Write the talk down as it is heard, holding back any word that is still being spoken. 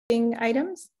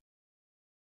items.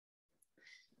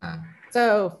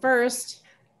 So first,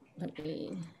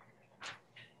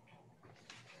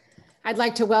 I'd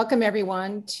like to welcome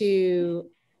everyone to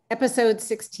episode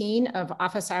 16 of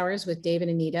Office Hours with Dave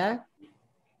and Anita,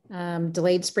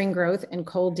 delayed spring growth and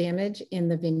cold damage in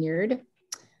the vineyard.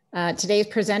 Today's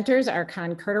presenters are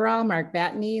Kaan Kurtural, Mark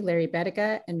Battany, Larry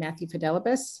Bettiga, and Matthew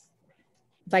Fidelibus.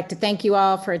 I'd like to thank you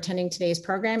all for attending today's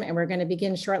program, and we're going to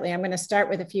begin shortly. I'm going to start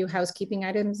with a few housekeeping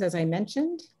items, as I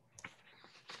mentioned.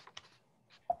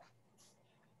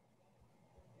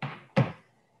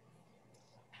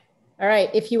 All right,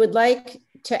 if you would like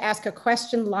to ask a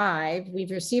question live,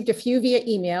 we've received a few via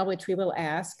email, which we will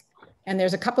ask, and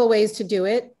there's a couple ways to do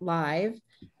it live.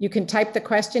 You can type the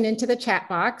question into the chat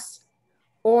box,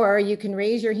 or you can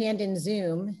raise your hand in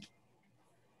Zoom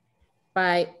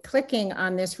by clicking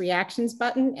on this reactions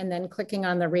button and then clicking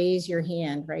on the raise your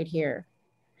hand right here.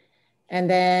 And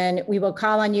then we will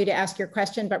call on you to ask your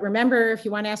question. But remember, if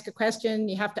you want to ask a question,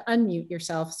 you have to unmute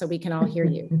yourself so we can all hear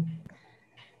you.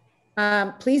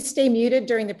 Please stay muted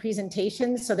during the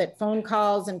presentation so that phone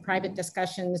calls and private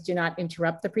discussions do not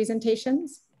interrupt the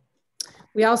presentations.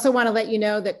 We also want to let you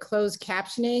know that closed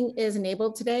captioning is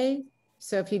enabled today.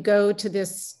 So if you go to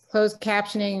this closed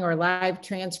captioning or live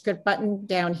transcript button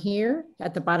down here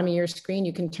at the bottom of your screen,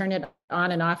 you can turn it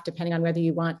on and off depending on whether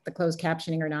you want the closed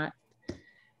captioning or not.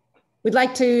 We'd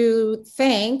like to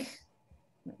thank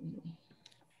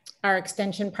our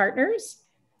extension partners.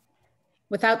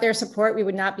 Without their support, we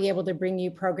would not be able to bring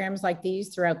you programs like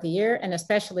these throughout the year, and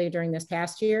especially during this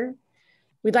past year.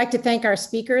 We'd like to thank our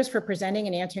speakers for presenting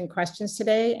and answering questions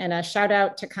today, and a shout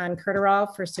out to Kaan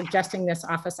Kurtural for suggesting this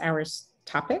office hours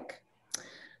topic.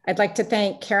 I'd like to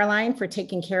thank Caroline for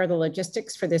taking care of the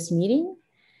logistics for this meeting.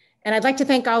 And I'd like to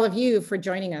thank all of you for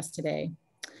joining us today.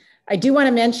 I do want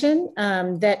to mention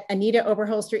that Anita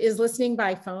Oberholster is listening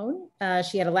by phone.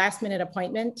 She had a last minute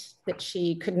appointment that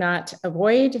she could not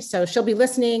avoid. So she'll be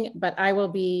listening, but I will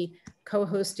be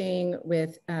co-hosting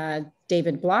with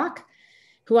David Block,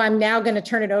 who I'm now going to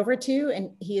turn it over to.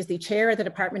 And he is the chair of the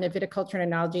Department of Viticulture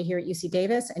and Enology here at UC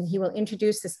Davis. And he will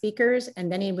introduce the speakers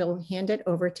and then he will hand it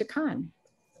over to Kaan.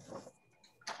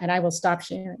 And I will stop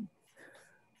sharing.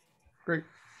 Great.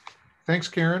 Thanks,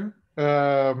 Karen.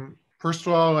 First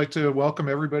of all, I'd like to welcome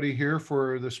everybody here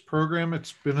for this program.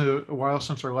 It's been a while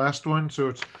since our last one, so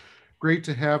it's great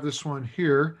to have this one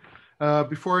here.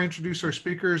 Before I introduce our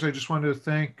speakers, I just wanted to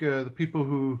thank the people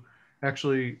who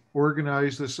actually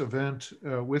organized this event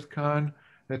with Kaan.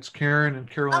 That's Karen and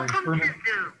Caroline. Welcome to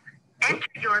Zoom. Enter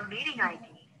your meeting ID,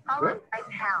 followed by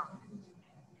pound.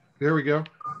 There we go.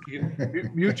 You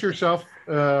can mute yourself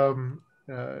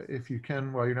if you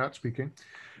can while you're not speaking.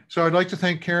 So I'd like to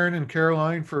thank Karen and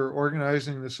Caroline for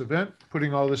organizing this event,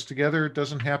 putting all this together. It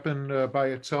doesn't happen by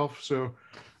itself, so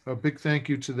a big thank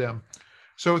you to them.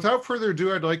 So without further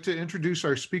ado, I'd like to introduce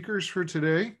our speakers for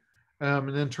today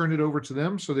and then turn it over to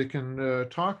them so they can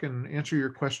talk and answer your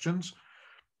questions.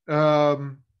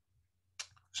 So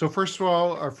first of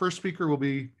all, our first speaker will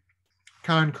be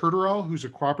Kaan Kurtural, who's a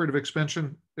Cooperative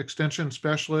Extension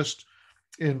Specialist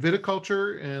in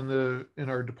Viticulture in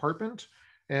our department,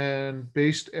 and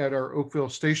based at our Oakville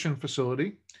Station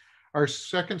facility. Our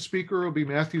second speaker will be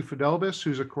Matthew Fidelibus,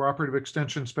 who's a Cooperative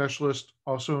Extension Specialist,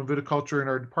 also in Viticulture in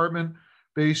our department,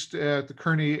 based at the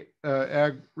Kearney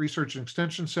Ag Research and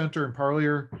Extension Center in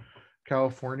Parlier,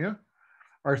 California.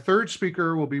 Our third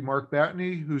speaker will be Mark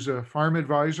Battany, who's a farm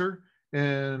advisor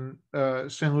in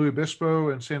San Luis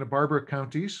Obispo and Santa Barbara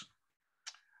counties.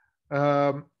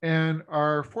 And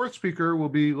our fourth speaker will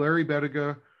be Larry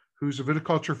Bettiga, who's a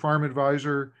Viticulture Farm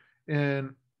Advisor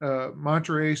in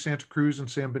Monterey, Santa Cruz, and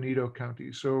San Benito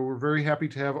counties. So we're very happy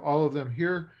to have all of them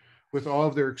here with all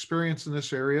of their experience in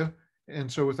this area.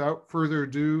 And so without further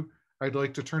ado, I'd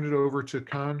like to turn it over to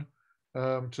Kaan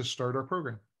to start our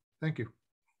program. Thank you.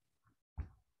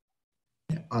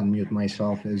 Unmute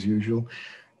myself as usual.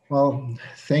 Well,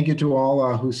 thank you to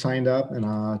all who signed up and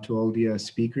to all the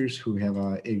speakers who have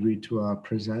agreed to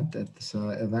present at this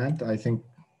event. I think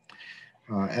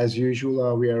as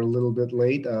usual, we are a little bit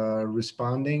late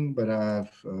responding, but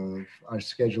our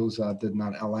schedules did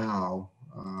not allow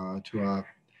to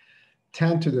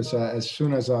tend to this as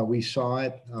soon as we saw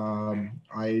it.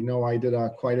 I know I did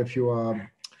quite a few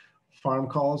farm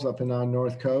calls up in our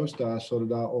North Coast, so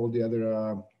did all the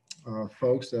other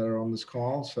folks that are on this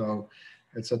call. So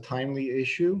it's a timely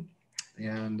issue,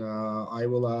 and I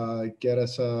will get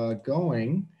us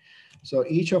going. So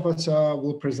each of us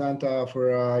will present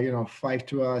for 5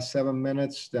 to 7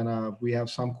 minutes. Then we have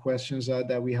some questions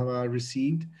that we have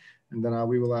received, and then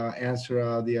we will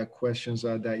answer the questions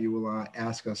that you will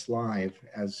ask us live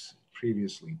as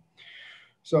previously.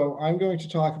 So I'm going to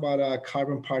talk about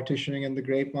carbon partitioning in the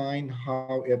grapevine,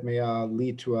 how it may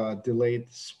lead to a delayed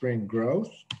spring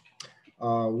growth.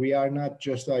 We are not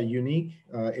just unique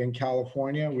in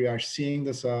California. We are seeing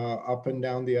this up and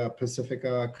down the Pacific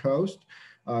coast.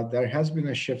 There has been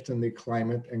a shift in the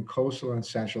climate in coastal and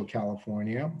central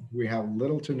California. We have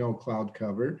little to no cloud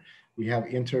cover. We have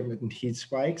intermittent heat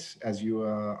spikes, as you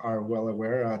are well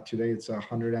aware. Today it's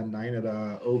 109 at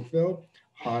Oakville,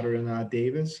 hotter in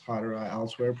Davis, hotter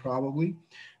elsewhere probably.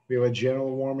 We have a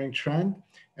general warming trend,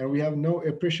 and we have no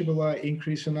appreciable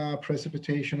increase in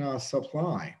precipitation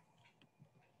supply.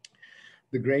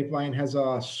 The grapevine has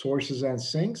sources and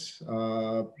sinks.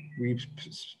 We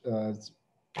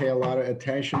pay a lot of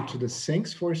attention to the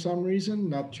sinks for some reason,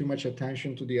 not too much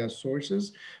attention to the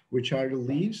sources, which are the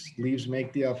leaves. Leaves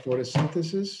make the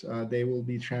photosynthesis. They will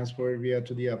be transported via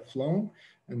to the phloem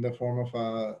in the form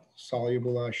of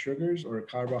soluble sugars or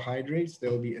carbohydrates.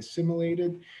 They'll be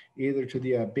assimilated either to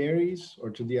the berries or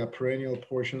to the perennial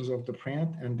portions of the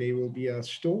plant, and they will be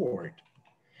stored.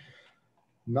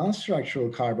 Non-structural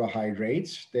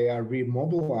carbohydrates, they are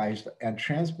remobilized and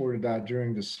transported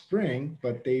during the spring,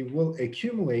 but they will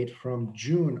accumulate from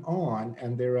June on,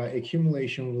 and their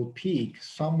accumulation will peak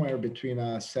somewhere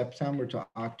between September to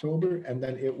October, and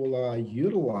then it will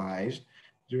utilized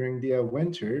during the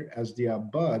winter as the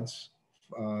buds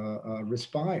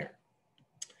respire.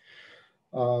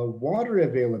 Water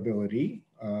availability.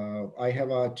 I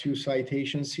have two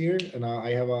citations here, and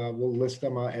we'll list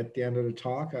them at the end of the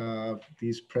talk.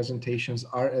 These presentations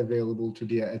are available to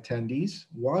the attendees.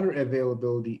 Water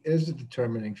availability is the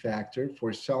determining factor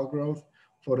for cell growth,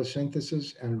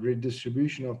 photosynthesis, and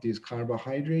redistribution of these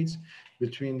carbohydrates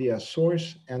between the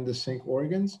source and the sink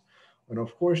organs. And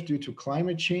of course, due to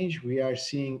climate change, we are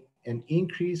seeing an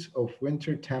increase of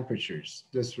winter temperatures.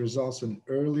 This results in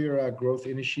earlier growth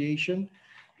initiation,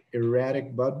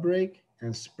 erratic bud break,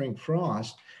 and spring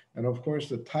frost. And of course,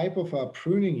 the type of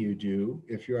pruning you do,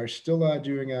 if you are still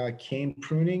doing cane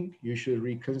pruning, you should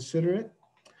reconsider it.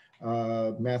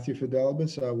 Matthew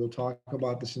Fidelibus will talk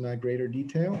about this in greater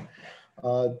detail.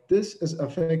 This is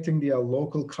affecting the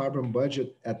local carbon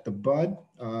budget at the bud.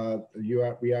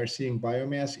 We are seeing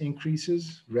biomass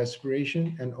increases,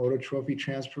 respiration, and autotrophy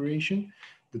transpiration.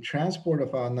 The transport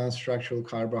of non-structural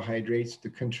carbohydrates, the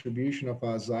contribution of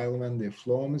xylem and the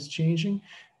phloem is changing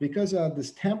because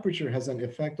this temperature has an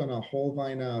effect on a whole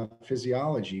vine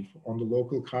physiology on the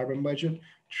local carbon budget,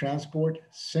 transport,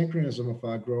 synchronism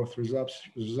of growth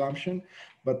resumption,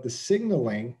 but the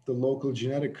signaling, the local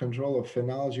genetic control of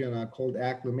phenology and cold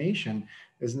acclimation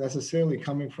is necessarily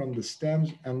coming from the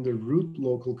stems and the root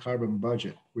local carbon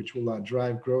budget, which will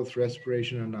drive growth,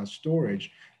 respiration, and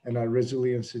storage, and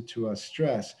resiliency to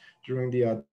stress during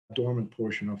the dormant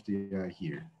portion of the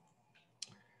year.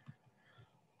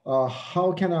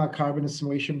 How can carbon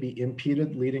assimilation be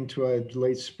impeded, leading to a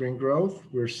delayed spring growth?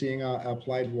 We're seeing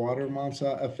applied water amounts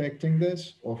affecting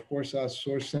this. Of course,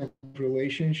 source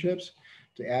relationships.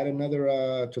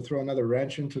 To throw another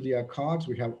wrench into the cogs,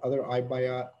 we have other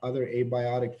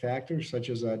abiotic factors, such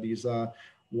as these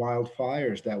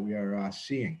wildfires that we are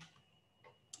seeing.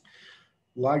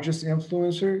 Largest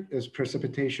influencer is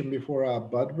precipitation before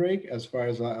bud break as far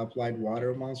as applied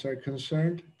water amounts are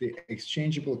concerned. The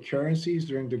exchangeable currencies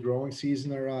during the growing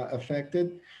season are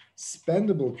affected.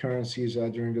 Spendable currencies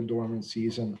during the dormant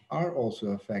season are also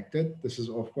affected. This is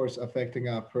of course affecting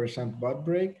percent bud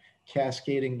break,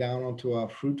 cascading down onto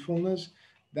fruitfulness,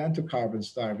 then to carbon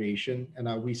starvation.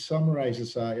 And we summarize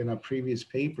this in a previous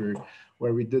paper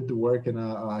where we did the work in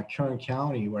Kern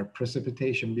County, where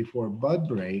precipitation before bud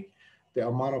break, the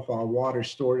amount of water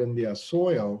stored in the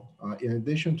soil, in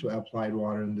addition to applied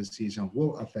water in the season,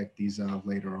 will affect these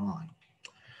later on.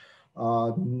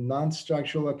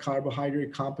 Non-structural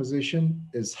carbohydrate composition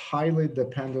is highly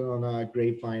dependent on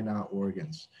grapevine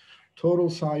organs. Total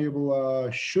soluble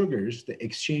sugars, the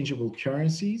exchangeable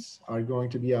currencies, are going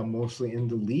to be mostly in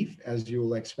the leaf, as you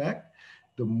will expect.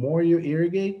 The more you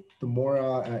irrigate, the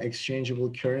more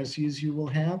exchangeable currencies you will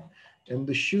have. In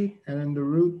the shoot and in the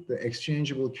root, the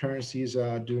exchangeable currencies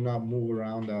do not move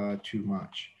around too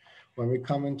much. When we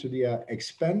come into the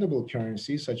expendable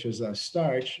currencies, such as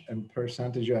starch and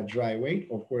percentage dry weight,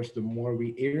 of course, the more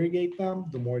we irrigate them,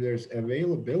 the more there's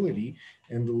availability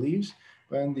in the leaves.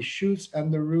 But in the shoots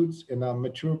and the roots in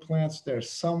mature plants, they're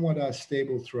somewhat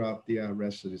stable throughout the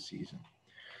rest of the season.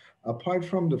 Apart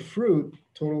from the fruit,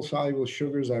 total soluble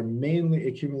sugars are mainly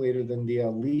accumulated in the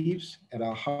leaves at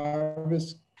a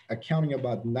harvest, accounting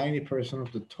about 90%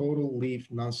 of the total leaf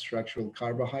non-structural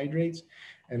carbohydrates.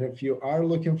 And if you are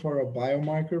looking for a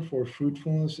biomarker for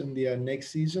fruitfulness in the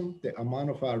next season, the amount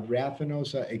of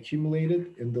raffinose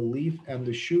accumulated in the leaf and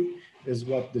the shoot is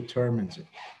what determines it.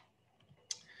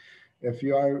 If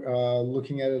you are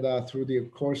looking at it through the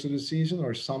course of the season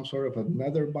or some sort of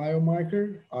another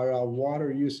biomarker, our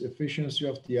water use efficiency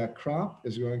of the crop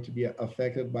is going to be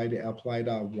affected by the applied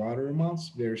water amounts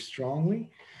very strongly.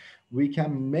 We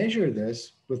can measure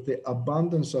this with the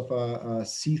abundance of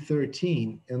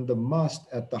C13 in the must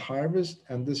at the harvest,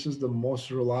 and this is the most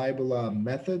reliable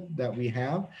method that we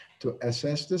have to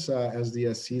assess this as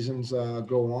the seasons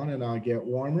go on and get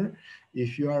warmer.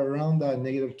 If you are around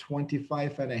negative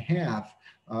 25.5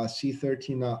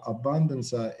 C13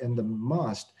 abundance in the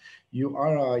must, you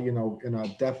are,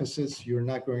 in deficits. You're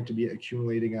not going to be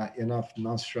accumulating enough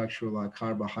non-structural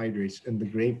carbohydrates in the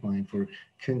grapevine for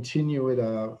continued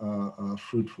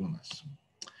fruitfulness.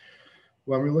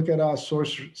 When we look at our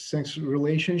source-sink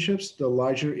relationships, the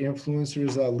larger influencer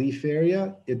is leaf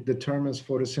area. It determines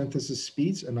photosynthesis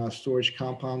speeds and our storage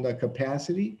compound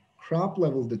capacity. Crop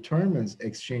level determines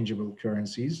exchangeable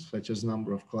currencies, such as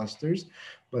number of clusters,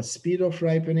 but speed of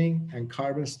ripening and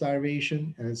carbon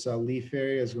starvation and its leaf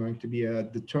area is going to be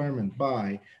determined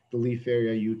by the leaf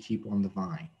area you keep on the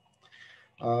vine.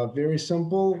 Very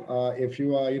simple. If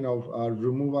you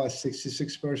remove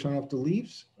 66% of the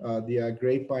leaves, the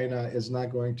grapevine is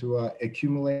not going to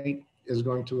accumulate, is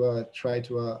going to try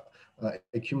to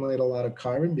accumulate a lot of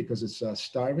carbon because it's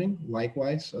starving.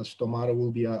 Likewise, stomata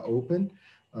will be open.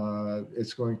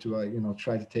 It's going to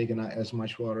try to take in as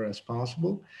much water as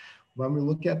possible. When we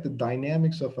look at the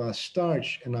dynamics of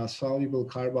starch and soluble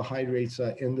carbohydrates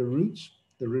in the roots,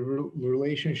 the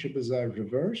relationship is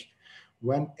reversed.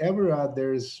 Whenever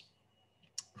there's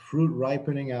fruit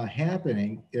ripening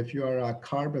happening, if you are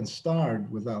carbon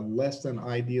starved with a less than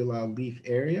ideal leaf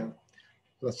area,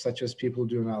 such as people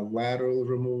doing lateral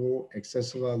removal,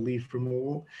 excessive leaf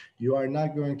removal, you are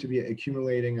not going to be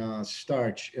accumulating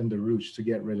starch in the roots to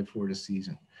get ready for the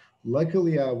season.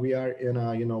 Luckily, we are in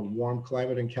a warm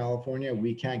climate in California.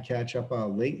 We can't catch up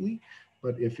lately.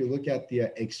 But if you look at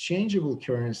the exchangeable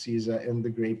currencies in the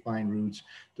grapevine roots,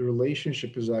 the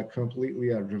relationship is completely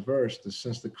reversed.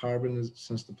 Since the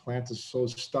plant is so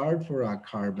starved for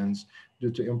carbons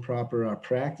due to improper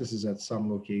practices at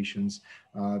some locations,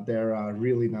 they're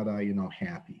really not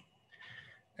happy.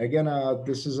 Again,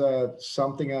 this is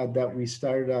something that we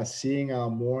started seeing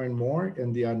more and more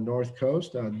in the North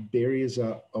Coast. Berries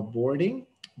aborting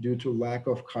due to lack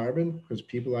of carbon because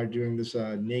people are doing this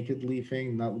naked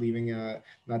leafing,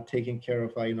 not taking care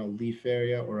of leaf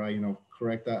area or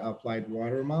correct applied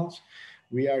water amounts.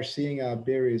 We are seeing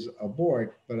berries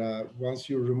abort, but once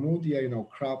you remove the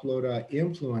crop load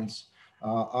influence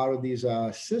out of these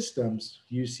systems,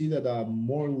 you see that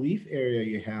more leaf area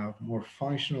you have, more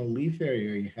functional leaf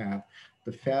area you have,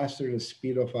 the faster the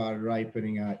speed of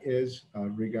ripening is,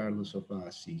 regardless of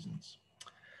seasons.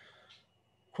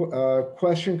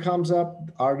 Question comes up,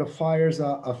 are the fires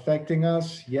affecting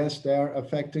us? Yes, they are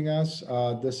affecting us.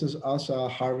 This is us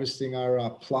harvesting our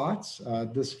plots.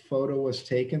 This photo was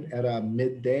taken at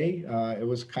midday. It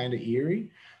was kind of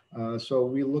eerie. So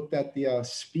we looked at the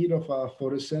speed of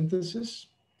photosynthesis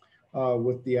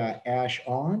with the ash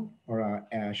on or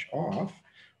ash off.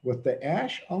 With the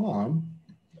ash on,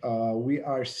 we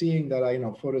are seeing that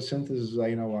photosynthesis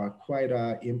is quite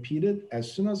impeded. As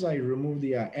soon as I remove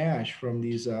the ash from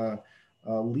these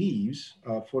leaves,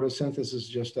 photosynthesis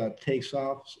just takes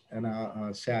off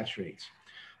and saturates.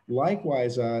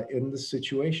 Likewise, in this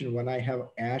situation, when I have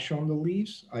ash on the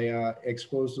leaves, I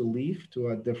expose the leaf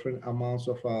to different amounts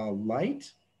of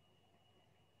light.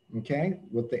 Okay,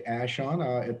 with the ash on,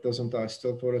 it doesn't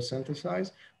still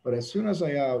photosynthesize. But as soon as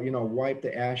I wipe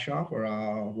the ash off or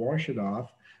wash it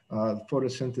off,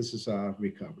 photosynthesis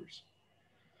recovers.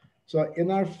 So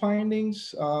in our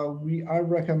findings, we are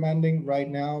recommending right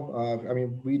now,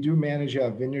 we do manage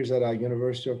vineyards at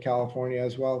University of California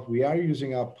as well. We are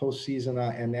using post-season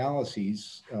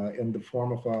analyses in the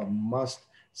form of must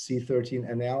C13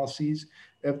 analyses.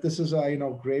 If this is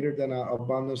greater than an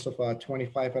abundance of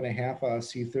 25.5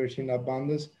 C13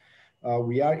 abundance,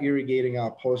 we are irrigating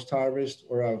post-harvest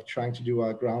or trying to do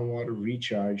groundwater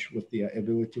recharge with the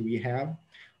ability we have.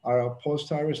 Our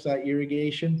post-harvest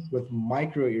irrigation with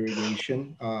micro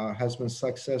irrigation has been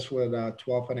successful at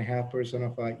 12.5%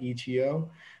 of ETO.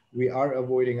 We are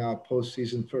avoiding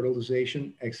post-season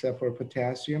fertilization except for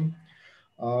potassium.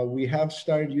 We have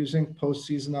started using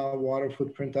post-seasonal water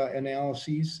footprint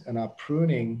analyses, and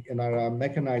pruning in our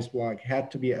mechanized block had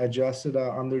to be adjusted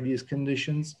under these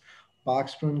conditions.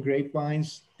 Box prune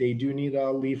grapevines, they do need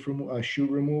shoot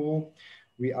removal.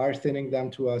 We are thinning them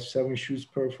to 7 shoots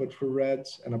per foot for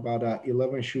reds and about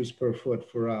 11 shoots per foot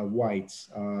for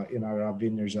whites in our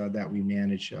vineyards that we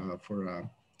manage for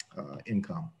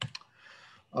income.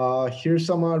 Here's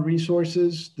some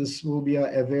resources. This will be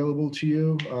available to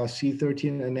you.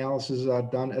 C13 analysis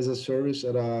done as a service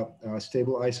at a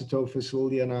stable isotope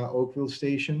facility in Oakville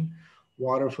Station.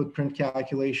 Water footprint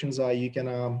calculations, you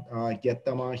can get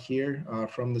them here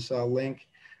from this link.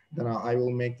 Then I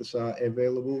will make this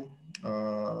available.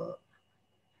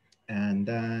 And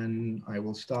then I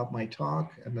will stop my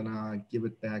talk and then give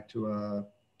it back to,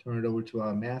 turn it over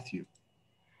to Matthew.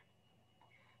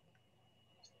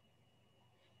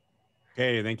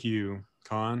 Okay, thank you,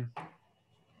 Kaan.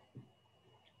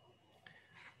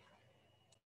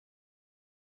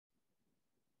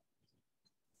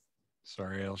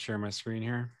 Sorry, I'll share my screen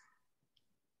here.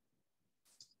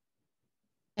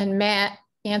 And Matt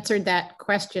answered that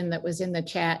question that was in the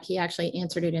chat. He actually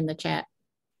answered it in the chat.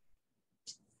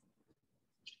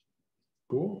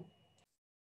 Cool.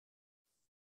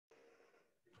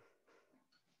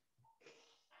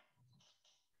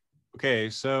 Okay,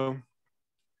 so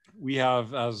we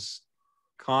have, as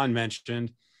Kaan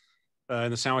mentioned, in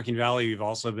the San Joaquin Valley, we've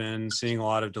also been seeing a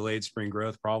lot of delayed spring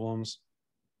growth problems.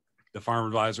 The farm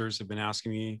advisors have been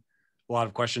asking me a lot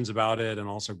of questions about it, and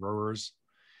also growers.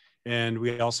 And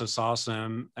we also saw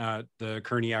some at the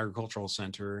Kearney Agricultural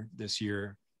Center this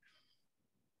year.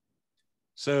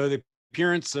 So the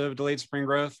appearance of delayed spring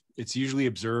growth, it's usually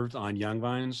observed on young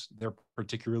vines. They're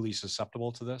particularly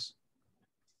susceptible to this.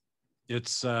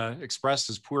 It's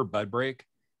expressed as poor bud break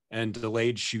and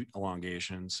delayed shoot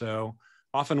elongation. So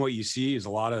often what you see is a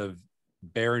lot of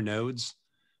bare nodes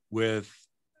with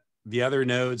the other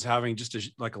nodes having just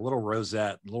like a little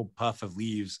rosette, a little puff of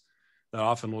leaves that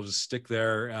often will just stick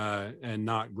there and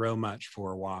not grow much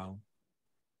for a while.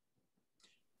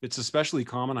 It's especially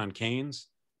common on canes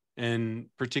and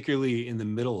particularly in the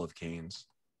middle of canes.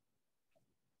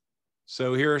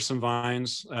 So here are some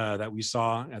vines that we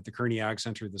saw at the Kearney Ag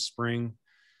Center this spring.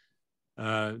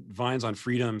 Vines on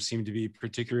Freedom seem to be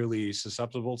particularly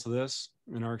susceptible to this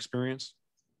in our experience.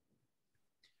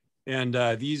 And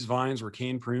these vines were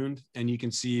cane pruned, and you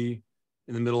can see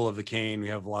in the middle of the cane, we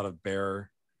have a lot of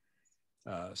bare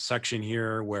section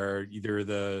here where either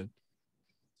the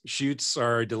shoots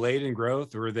are delayed in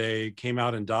growth, or they came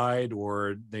out and died,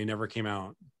 or they never came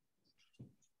out.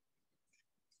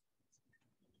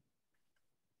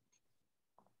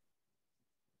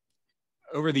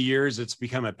 Over the years, it's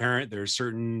become apparent there are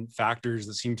certain factors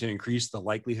that seem to increase the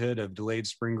likelihood of delayed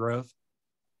spring growth.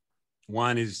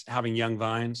 One is having young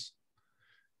vines.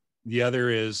 The other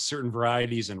is certain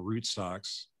varieties and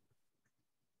rootstocks.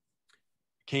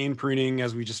 Cane pruning,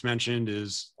 as we just mentioned,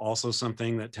 is also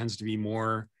something that tends to be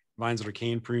more, vines that are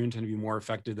cane pruned tend to be more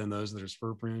affected than those that are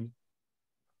spur pruned.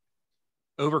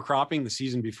 Overcropping the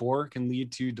season before can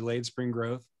lead to delayed spring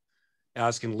growth,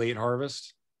 as can late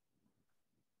harvest.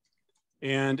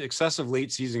 And excessive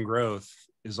late season growth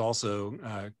is also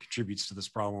contributes to this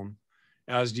problem,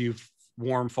 as do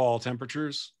warm fall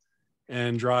temperatures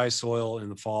and dry soil in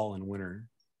the fall and winter.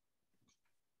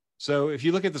 So if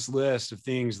you look at this list of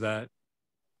things that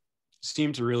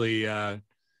seem to really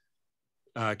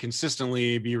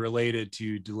consistently be related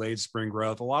to delayed spring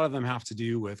growth, a lot of them have to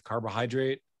do with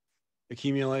carbohydrate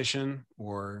accumulation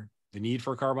or the need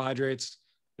for carbohydrates,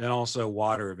 and also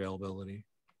water availability,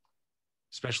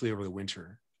 especially over the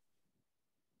winter.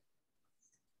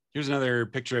 Here's another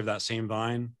picture of that same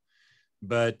vine,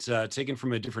 but taken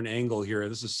from a different angle here.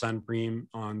 This is Sunpreme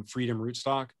on Freedom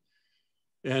rootstock.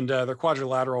 And they're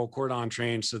quadrilateral cordon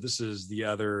trained. So this is the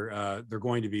other, they're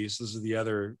going to be, so this is the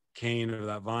other cane of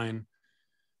that vine.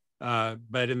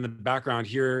 But in the background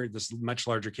here, this much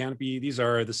larger canopy, these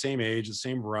are the same age, the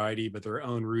same variety, but they're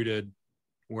own rooted,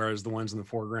 whereas the ones in the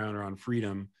foreground are on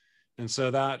Freedom. And so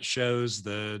that shows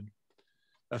the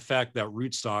effect that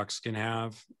rootstocks can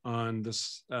have on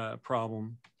this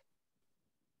problem.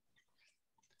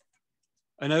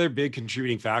 Another big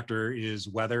contributing factor is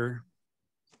weather.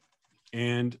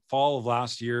 And fall of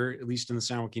last year, at least in the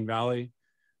San Joaquin Valley,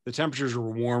 the temperatures were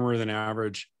warmer than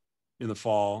average in the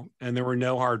fall, and there were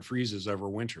no hard freezes over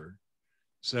winter.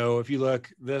 So if you look,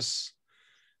 this,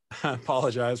 I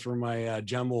apologize for my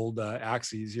jumbled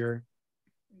axes here,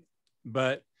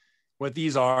 but what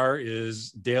these are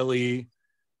is daily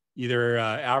either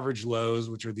average lows,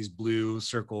 which are these blue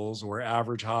circles, or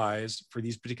average highs for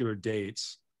these particular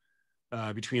dates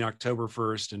between October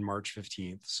 1st and March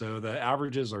 15th. So the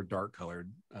averages are dark colored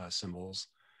symbols.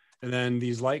 And then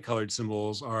these light colored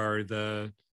symbols are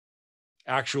the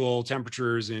actual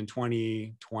temperatures in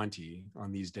 2020 on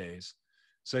these days.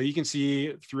 So you can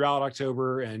see throughout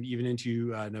October and even into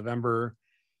November,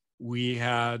 we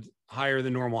had higher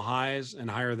than normal highs and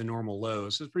higher than normal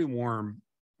lows. So it's pretty warm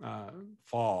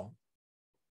fall.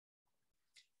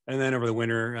 And then over the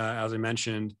winter, as I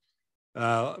mentioned,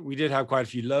 we did have quite a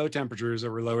few low temperatures that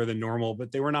were lower than normal,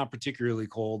 but they were not particularly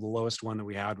cold. The lowest one that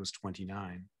we had was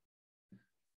 29.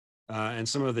 And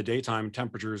some of the daytime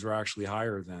temperatures were actually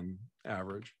higher than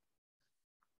average.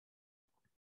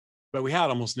 But we had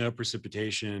almost no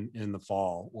precipitation in the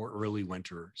fall or early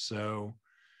winter. So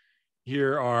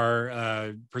here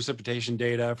are precipitation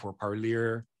data for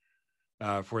Parlier,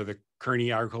 for the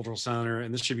Kearney Agricultural Center,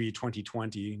 and this should be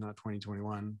 2020, not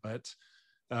 2021, but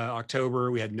October,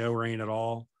 we had no rain at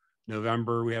all.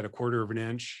 November, we had 1/4 of an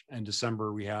inch, and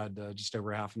December, we had just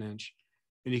over 1/2 an inch.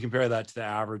 And you compare that to the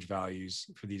average values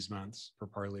for these months for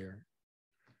Parlier.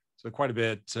 So quite a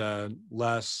bit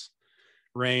less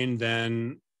rain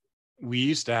than we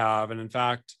used to have. And in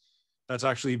fact, that's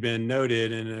actually been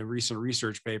noted in a recent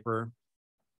research paper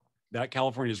that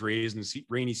California's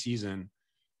rainy season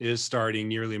is starting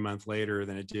nearly a month later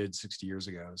than it did 60 years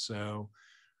ago. So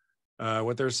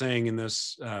what they're saying in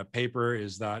this paper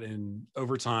is that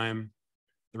over time,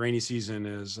 the rainy season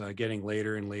is getting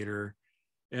later and later.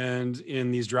 And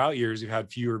in these drought years, you've had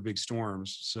fewer big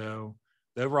storms. So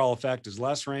the overall effect is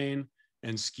less rain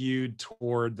and skewed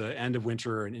toward the end of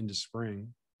winter and into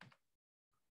spring.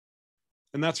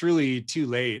 And that's really too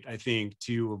late, I think,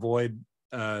 to avoid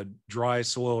dry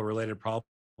soil related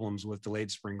problems with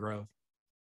delayed spring growth.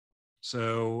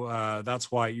 So that's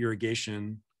why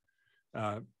irrigation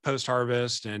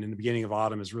post-harvest and in the beginning of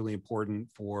autumn is really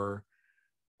important for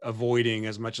avoiding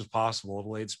as much as possible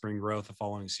delayed spring growth the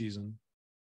following season.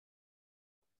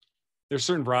 There's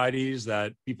certain varieties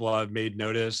that people have made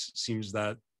notice, seems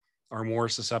that are more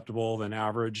susceptible than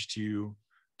average to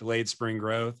delayed spring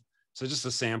growth. So just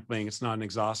a sampling, it's not an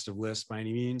exhaustive list by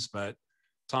any means, but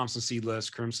Thompson seedless,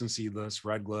 Crimson seedless,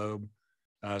 Red Globe,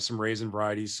 some raisin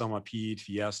varieties, Selma Pete,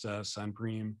 Fiesta,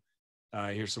 Supreme.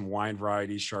 Here's some wine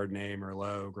varieties, Chardonnay,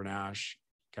 Merlot, Grenache,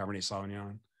 Cabernet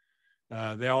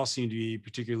Sauvignon. They all seem to be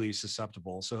particularly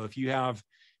susceptible. So if you have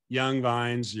young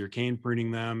vines, you're cane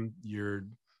pruning them, you're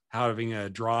having a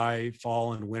dry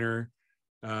fall and winter,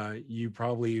 you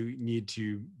probably need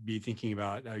to be thinking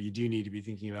about, you do need to be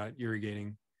thinking about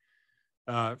irrigating.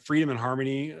 Freedom and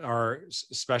Harmony are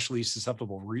especially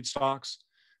susceptible rootstocks.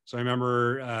 So I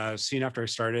remember soon after I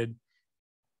started,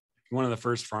 one of the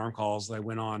first farm calls that I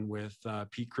went on with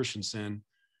Pete Christensen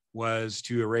was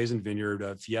to a raisin vineyard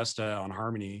of Fiesta on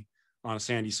Harmony on a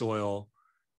sandy soil.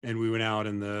 And we went out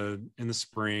in the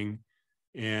spring,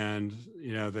 and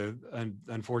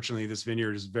unfortunately this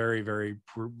vineyard is very, very,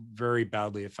 very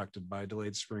badly affected by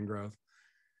delayed spring growth.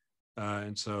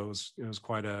 And so it was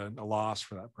quite a loss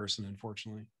for that person,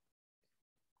 unfortunately.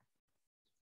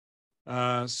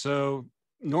 So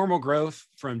normal growth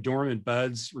from dormant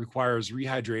buds requires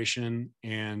rehydration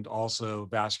and also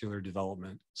vascular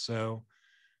development. So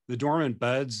the dormant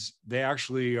buds, they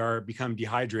actually become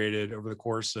dehydrated over the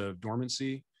course of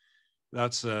dormancy.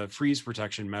 That's a freeze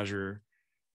protection measure.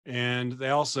 And they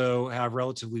also have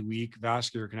relatively weak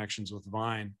vascular connections with the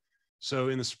vine. So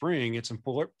in the spring, it's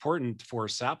important for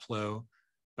sap flow,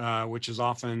 which is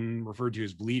often referred to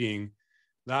as bleeding.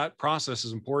 That process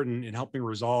is important in helping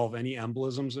resolve any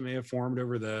embolisms that may have formed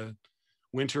over the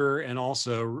winter and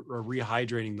also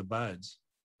rehydrating the buds.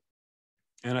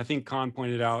 And I think Kaan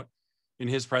pointed out in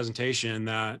his presentation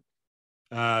that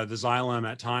the xylem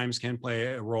at times can play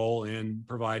a role in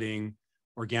providing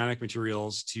organic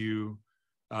materials to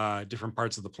different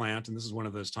parts of the plant. And this is one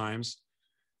of those times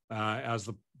as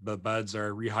the buds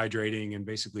are rehydrating and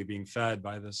basically being fed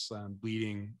by this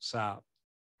bleeding sap.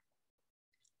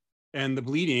 And the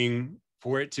bleeding,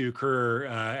 for it to occur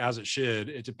as it should,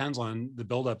 it depends on the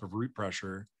buildup of root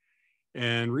pressure.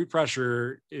 And root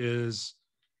pressure is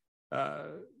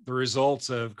the results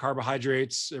of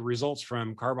carbohydrates. It results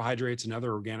from carbohydrates and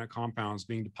other organic compounds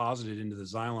being deposited into the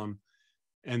xylem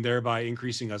and thereby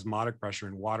increasing osmotic pressure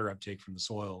and water uptake from the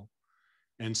soil.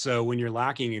 And so when you're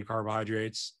lacking in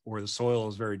carbohydrates or the soil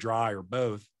is very dry or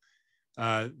both,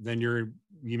 then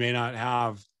you may not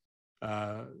have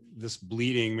this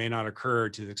bleeding may not occur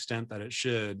to the extent that it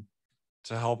should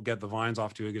to help get the vines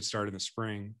off to a good start in the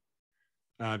spring.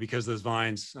 Because those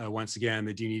vines, once again,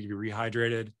 they do need to be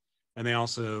rehydrated, and they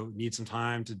also need some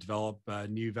time to develop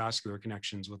new vascular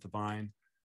connections with the vine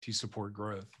to support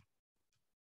growth.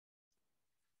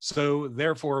 So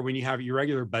therefore, when you have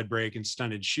irregular bud break and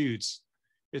stunted shoots,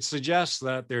 it suggests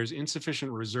that there's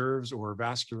insufficient reserves or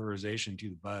vascularization to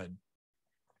the bud.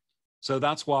 So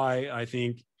that's why I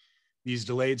think these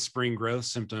delayed spring growth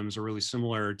symptoms are really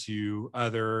similar to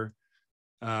other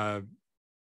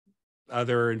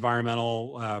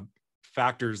environmental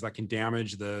factors that can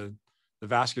damage the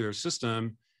vascular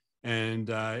system and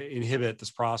inhibit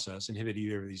this process, inhibit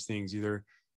either of these things, either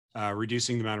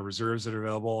reducing the amount of reserves that are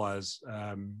available, as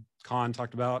Kaan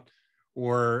talked about,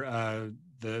 or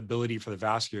the ability for the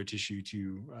vascular tissue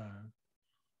to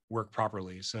work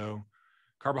properly. So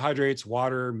carbohydrates,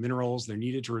 water, minerals, they're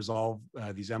needed to resolve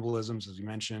these embolisms, as we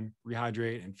mentioned,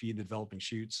 rehydrate and feed the developing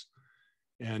shoots.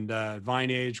 And vine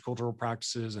age, cultural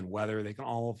practices, and weather, they can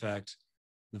all affect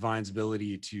the vine's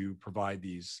ability to provide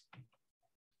these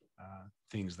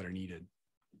things that are needed.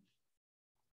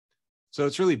 So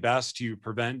it's really best to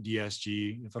prevent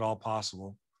DSG if at all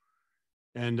possible.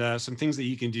 And some things that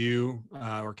you can do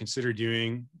or consider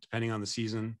doing, depending on the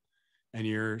season and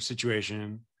your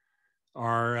situation,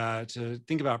 are to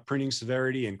think about pruning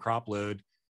severity and crop load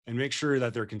and make sure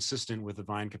that they're consistent with the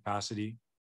vine capacity.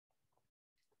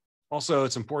 Also,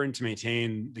 it's important to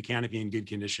maintain the canopy in good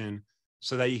condition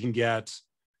so that you can get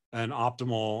an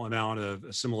optimal amount of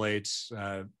assimilates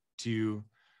to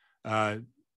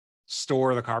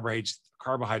store the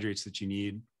carbohydrates that you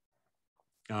need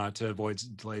to avoid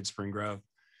delayed spring growth.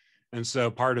 And so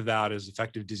part of that is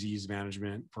effective disease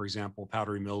management, for example,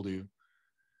 powdery mildew.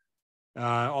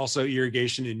 Also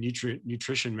irrigation and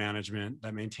nutrition management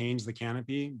that maintains the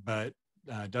canopy, but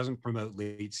doesn't promote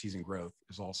late season growth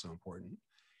is also important.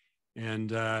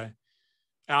 And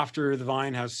after the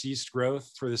vine has ceased growth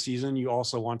for the season, you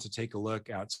also want to take a look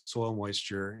at soil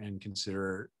moisture and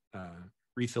consider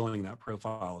refilling that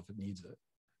profile if it needs it.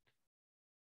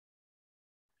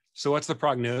 So what's the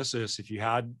prognosis if you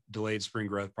had delayed spring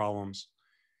growth problems?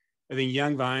 I think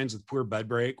young vines with poor bud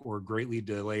break or greatly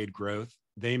delayed growth,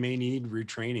 they may need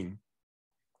retraining.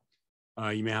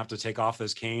 You may have to take off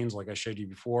those canes like I showed you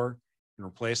before and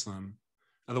replace them.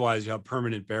 Otherwise, you have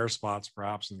permanent bare spots,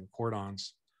 perhaps in the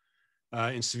cordons.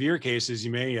 In severe cases,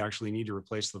 you may actually need to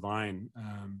replace the vine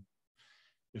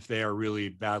if they are really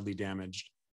badly damaged.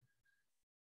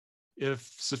 If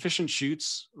sufficient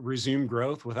shoots resume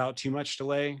growth without too much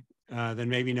delay, then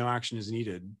maybe no action is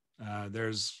needed.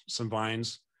 There's some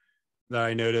vines that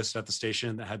I noticed at the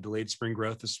station that had delayed spring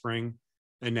growth this spring.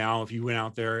 And now if you went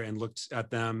out there and looked at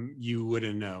them, you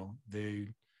wouldn't know. They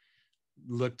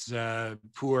looked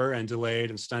poor and delayed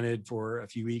and stunted for a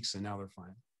few weeks, and now they're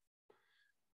fine.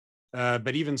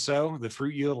 But even so, the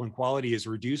fruit yield and quality is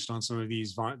reduced on some of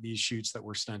these shoots that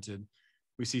were stunted.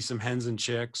 We see some hens and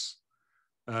chicks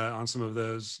on some of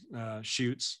those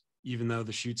shoots, even though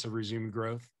the shoots have resumed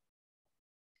growth.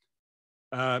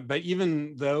 But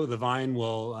even though the vine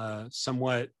will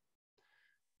somewhat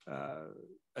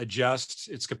adjust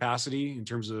its capacity in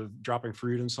terms of dropping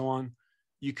fruit and so on,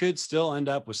 you could still end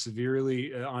up with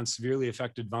severely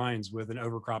affected vines with an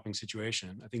overcropping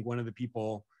situation. I think one of the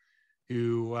people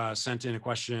who sent in a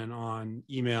question on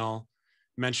email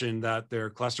mentioned that their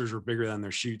clusters were bigger than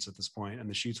their shoots at this point, and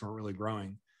the shoots weren't really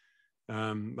growing.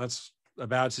 That's a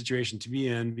bad situation to be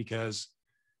in because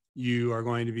you are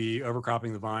going to be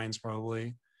overcropping the vines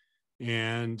probably,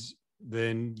 and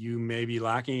then you may be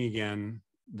lacking again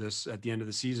this at the end of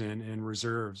the season in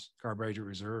reserves, carbohydrate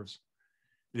reserves.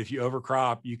 And if you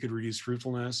overcrop, you could reduce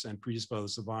fruitfulness and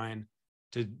predispose the vine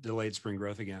to delayed spring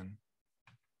growth again.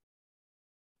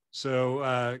 So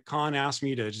Kaan asked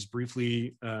me to just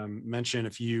briefly mention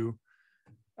a few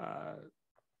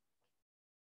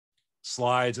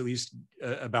slides, at least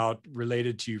about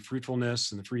related to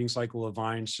fruitfulness and the fruiting cycle of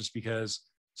vines, just because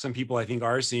some people I think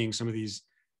are seeing some of these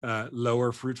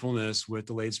lower fruitfulness with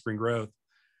delayed spring growth.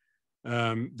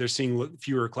 They're seeing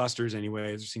fewer clusters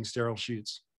anyway, they're seeing sterile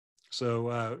shoots.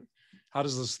 So how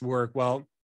does this work? Well,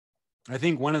 I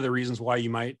think one of the reasons why you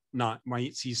might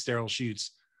see sterile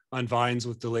shoots on vines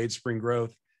with delayed spring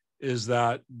growth is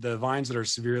that the vines that are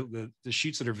the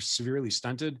shoots that are severely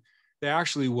stunted, they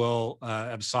actually will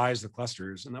abscise the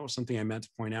clusters. And that was something I meant to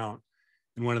point out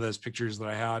in one of those pictures that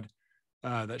I had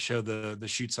that showed the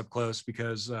shoots up close,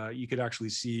 because you could actually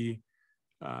see,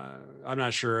 I'm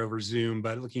not sure over Zoom,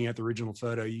 but looking at the original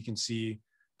photo, you can see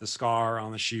the scar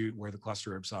on the shoot where the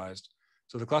cluster abscised.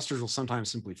 So the clusters will sometimes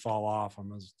simply fall off on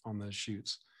those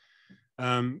shoots.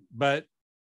 But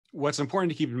what's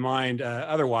important to keep in mind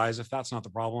otherwise, if that's not the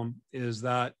problem, is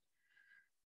that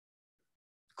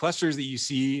clusters that you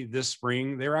see this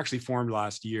spring, they were actually formed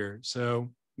last year. So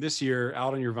this year,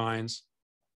 out on your vines,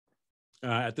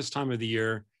 at this time of the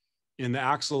year, in the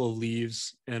axil of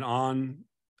leaves and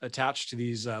attached to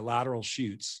these lateral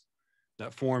shoots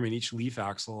that form in each leaf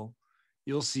axil,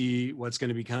 you'll see what's going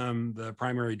to become the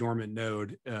primary dormant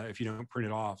node if you don't prune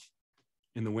it off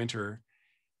in the winter.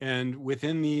 And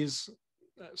within these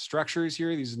structures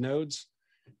here, these nodes,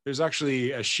 there's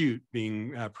actually a shoot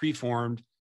being preformed,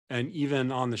 and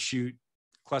even on the shoot,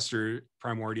 cluster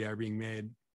primordia are being made.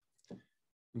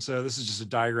 And so this is just a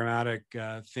diagrammatic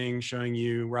thing showing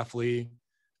you roughly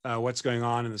what's going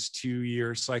on in this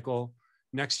 2-year cycle.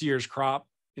 Next year's crop,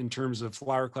 in terms of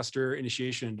flower cluster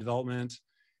initiation and development,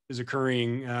 is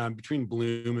occurring between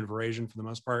bloom and veraison for the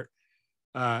most part.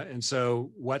 And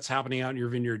so what's happening out in your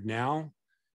vineyard now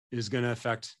is going to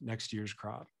affect next year's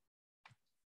crop.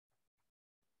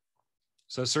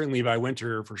 So certainly by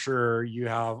winter, for sure, you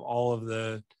have all of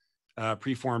the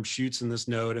preformed shoots in this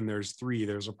node, and there's 3.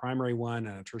 There's a primary one,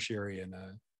 a tertiary, and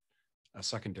a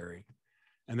secondary.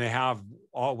 And they have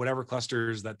all whatever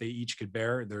clusters that they each could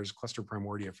bear. There's cluster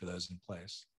primordia for those in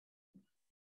place.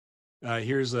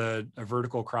 Here's a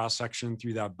vertical cross section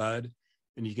through that bud,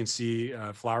 and you can see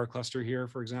a flower cluster here,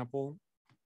 for example,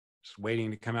 just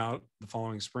waiting to come out the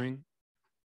following spring.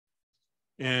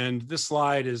 And this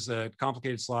slide is a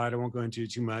complicated slide. I won't go into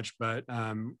it too much, but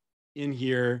in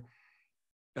here,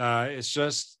 it's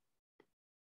just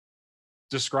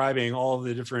describing all of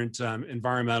the different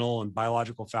environmental and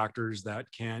biological factors that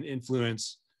can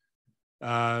influence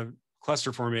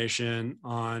cluster formation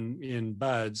in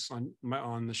buds,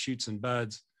 on the shoots and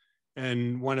buds.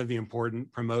 And one of the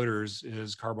important promoters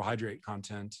is carbohydrate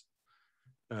content,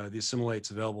 the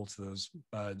assimilates available to those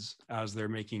buds as they're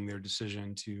making their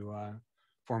decision to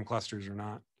form clusters or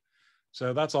not.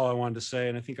 So that's all I wanted to say.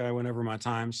 And I think I went over my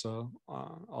time, so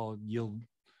I'll yield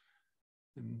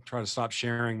and try to stop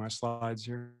sharing my slides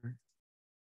here.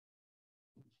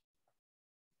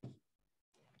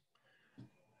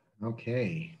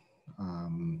 Okay. I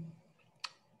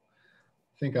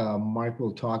think Mark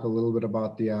will talk a little bit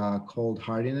about the cold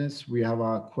hardiness. We have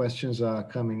questions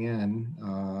coming in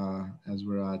as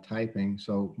we're typing.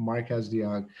 So Mark has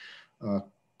the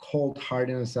cold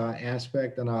hardiness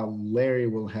aspect, and Larry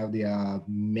will have the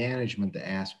management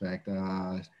aspect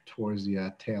towards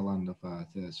the tail end of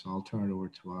this. So I'll turn it over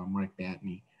to Mark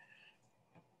Battany.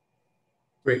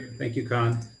 Great, thank you,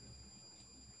 Kaan.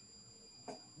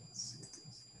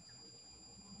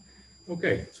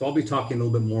 Okay, so I'll be talking a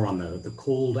little bit more on the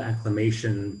cold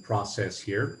acclimation process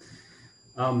here.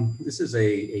 This is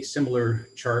a similar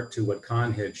chart to what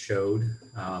Kaan had showed,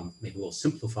 maybe a little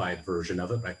simplified version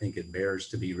of it, but I think it bears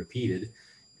to be repeated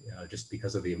just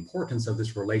because of the importance of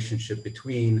this relationship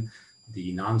between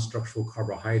the non-structural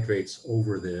carbohydrates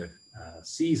over the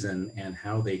season and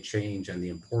how they change and the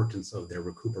importance of their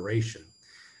recuperation.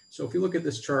 So if you look at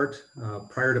this chart,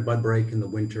 prior to bud break in the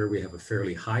winter, we have a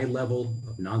fairly high level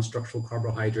of non-structural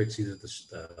carbohydrates, these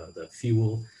are the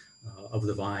fuel of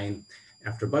the vine.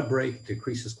 After bud break, it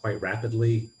decreases quite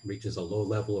rapidly, reaches a low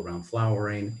level around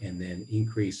flowering, and then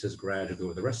increases gradually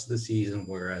over the rest of the season,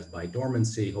 whereas by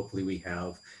dormancy, hopefully we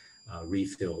have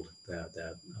refilled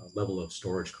that level of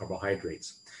storage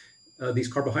carbohydrates.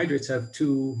 These carbohydrates have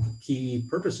 2 key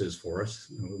purposes for us.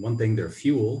 One thing, they're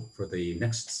fuel for the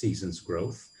next season's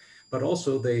growth, but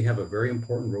also they have a very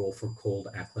important role for cold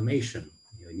acclimation.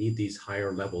 You need these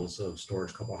higher levels of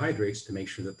storage carbohydrates to make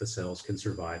sure that the cells can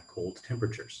survive cold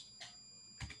temperatures.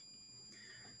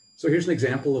 So here's an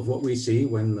example of what we see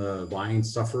when the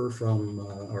vines suffer from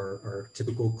our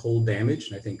typical cold damage.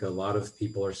 And I think a lot of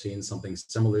people are seeing something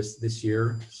similar this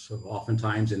year. So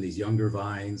oftentimes in these younger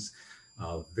vines,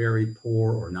 very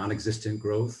poor or non-existent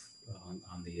growth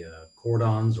on the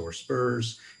cordons or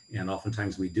spurs. And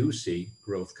oftentimes we do see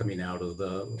growth coming out of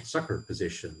the sucker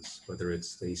positions, whether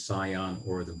it's the scion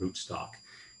or the rootstock,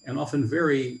 and often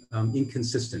very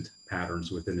inconsistent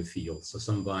patterns within the field. So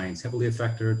some vines heavily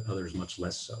affected, others much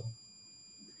less so.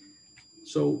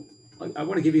 So I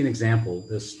want to give you an example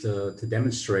just to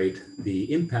demonstrate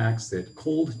the impacts that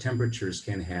cold temperatures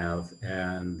can have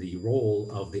and the role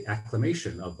of the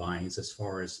acclimation of vines as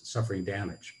far as suffering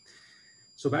damage.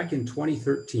 So back in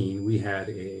 2013, we had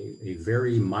a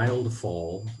very mild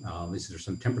fall. These are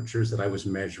some temperatures that I was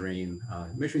measuring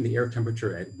the air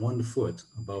temperature at 1 foot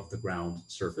above the ground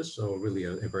surface. So really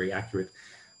a very accurate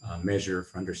measure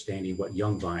for understanding what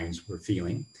young vines were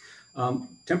feeling.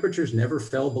 Temperatures never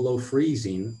fell below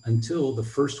freezing until the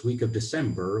first week of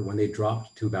December, when they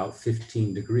dropped to about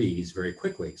 15 degrees very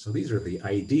quickly. So these are the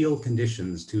ideal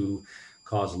conditions to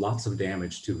cause lots of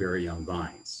damage to very young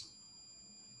vines.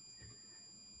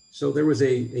 So there was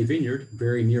a vineyard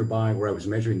very nearby where I was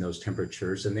measuring those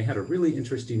temperatures, and they had a really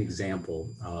interesting example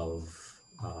of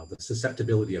the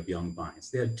susceptibility of young vines.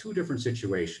 They had 2 different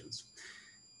situations.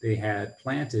 They had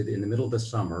planted in the middle of the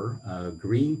summer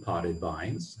green potted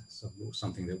vines, so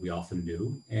something that we often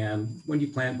do. And when you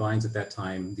plant vines at that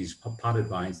time, these potted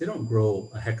vines, they don't grow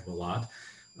a heck of a lot.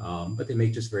 but they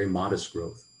make just very modest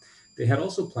growth. They had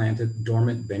also planted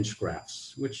dormant bench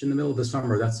grafts, which in the middle of the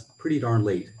summer, that's pretty darn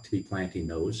late to be planting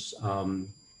those.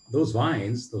 Those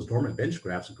vines, those dormant bench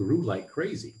grafts grew like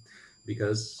crazy.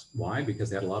 Because why? Because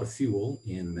they had a lot of fuel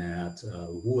in that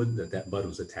wood that bud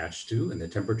was attached to, and the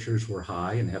temperatures were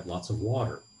high and had lots of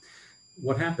water.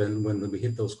 What happened when we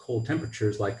hit those cold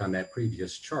temperatures, like on that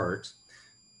previous chart,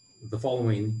 the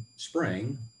following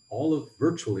spring,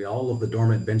 virtually all of the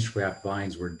dormant bench graft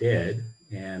vines were dead,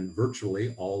 and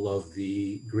virtually all of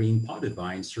the green potted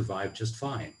vines survived just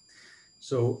fine.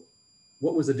 So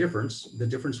what was the difference? The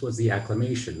difference was the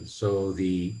acclimation. So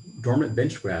the dormant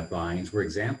bench graft vines were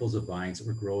examples of vines that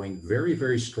were growing very,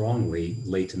 very strongly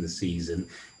late in the season.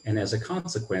 And as a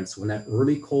consequence, when that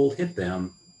early cold hit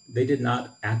them, they did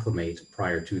not acclimate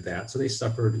prior to that. So they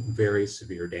suffered very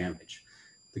severe damage.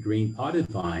 The green potted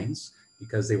vines,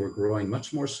 because they were growing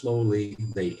much more slowly,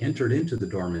 they entered into the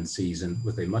dormant season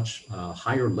with a much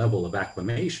higher level of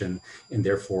acclimation. And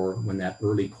therefore, when that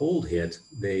early cold hit,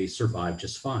 they survived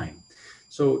just fine.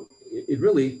 So it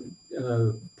really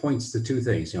points to two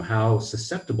things, how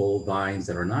susceptible vines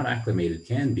that are not acclimated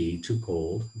can be to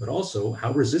cold, but also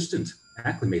how resistant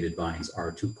acclimated vines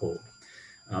are to cold.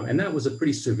 And that was a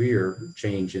pretty severe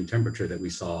change in temperature that we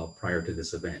saw prior to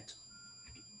this event.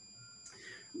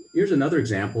 Here's another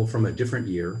example from a different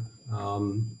year.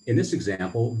 In this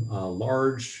example, a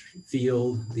large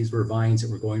field, these were vines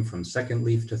that were going from second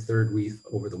leaf to third leaf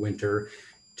over the winter.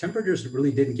 Temperatures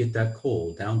really didn't get that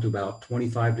cold, down to about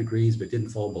 25 degrees, but didn't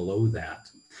fall below that.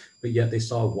 But yet they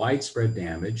saw widespread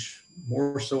damage,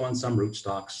 more so on some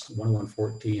rootstocks.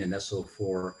 10114 and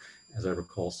SO4, as I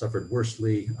recall, suffered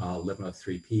worsely.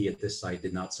 1103P at this site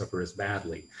did not suffer as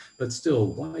badly, but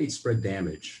still widespread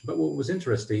damage. But what was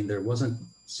interesting, there wasn't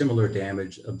similar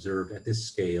damage observed at this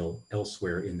scale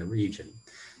elsewhere in the region.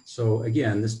 So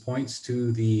again, this points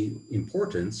to the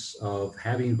importance of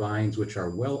having vines which are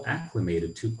well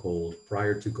acclimated to cold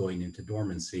prior to going into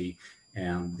dormancy,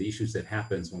 and the issues that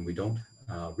happens when we don't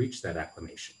reach that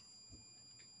acclimation.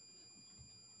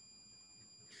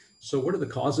 So what are the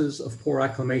causes of poor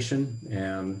acclimation?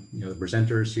 And the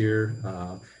presenters here,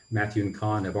 Matthew and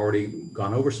Kaan, have already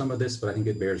gone over some of this, but I think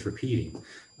it bears repeating.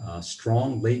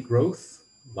 Strong late growth,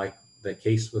 like the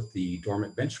case with the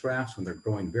dormant bench grafts, when they're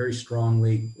growing very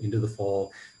strongly into the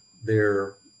fall,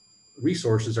 their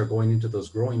resources are going into those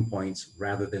growing points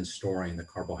rather than storing the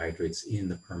carbohydrates in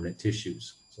the permanent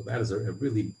tissues. So that is a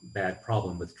really bad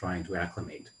problem with trying to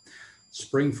acclimate.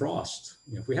 Spring frost.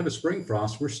 If we have a spring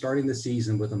frost, we're starting the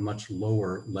season with a much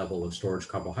lower level of storage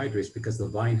carbohydrates because the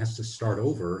vine has to start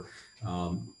over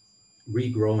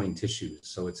regrowing tissues.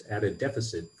 So it's at a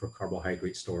deficit for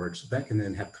carbohydrate storage. So that can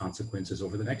then have consequences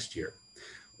over the next year.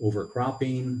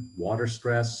 Overcropping, water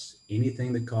stress,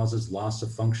 anything that causes loss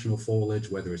of functional foliage,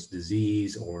 whether it's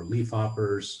disease or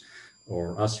leafhoppers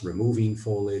or us removing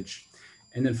foliage.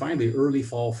 And then finally, early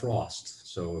fall frost.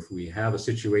 So if we have a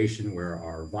situation where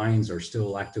our vines are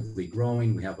still actively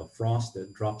growing, we have a frost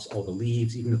that drops all the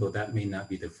leaves, even though that may not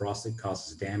be the frost that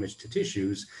causes damage to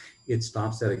tissues, it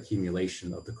stops that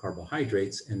accumulation of the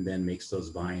carbohydrates and then makes those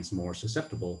vines more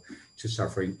susceptible to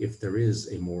suffering if there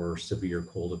is a more severe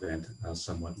cold event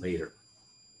somewhat later.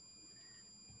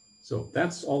 So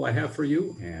that's all I have for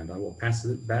you, and I will pass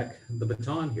it back the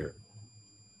baton here.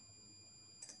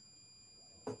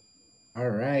 All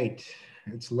right,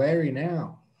 it's Larry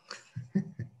now.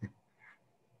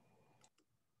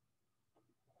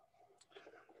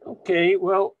 Okay,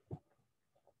 well,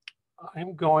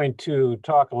 I'm going to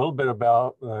talk a little bit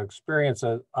about the experience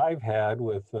that I've had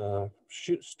with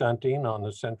shoot stunting on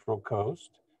the Central Coast,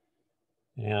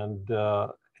 and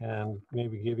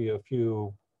maybe give you a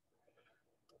few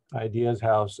ideas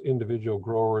how individual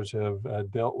growers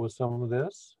have dealt with some of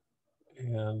this.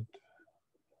 And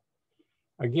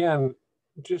again,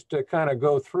 just to kind of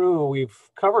go through, we've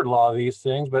covered a lot of these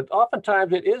things, but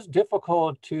oftentimes it is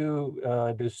difficult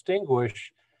to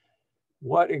distinguish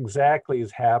what exactly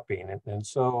is happening. And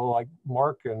so like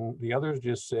Mark and the others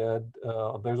just said,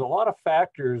 there's a lot of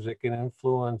factors that can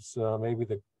influence maybe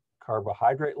the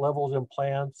carbohydrate levels in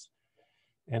plants.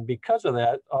 And because of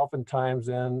that, oftentimes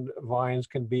then vines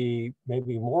can be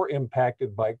maybe more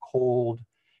impacted by cold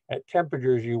at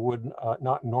temperatures you would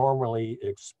not normally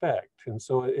expect. And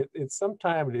so it's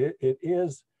sometimes it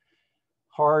is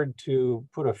hard to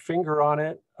put a finger on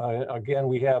it. Again,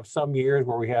 we have some years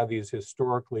where we have these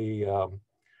historically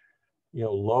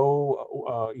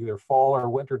low either fall or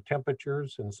winter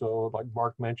temperatures. And so like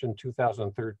Mark mentioned,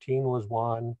 2013 was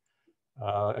one.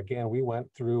 Again, we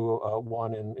went through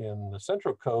one in the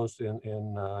Central Coast in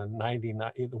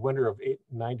 99, the winter of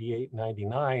 98,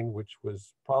 99, which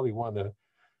was probably one of the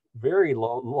very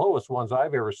lowest ones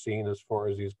I've ever seen as far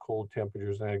as these cold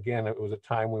temperatures. And again, it was a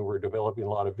time we were developing a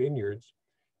lot of vineyards,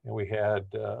 and we had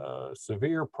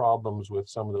severe problems with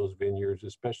some of those vineyards,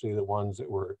 especially the ones that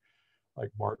were, like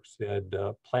Mark said,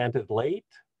 planted late,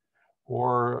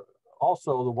 or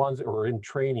also the ones that were in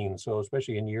training. So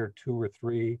especially in year 2 or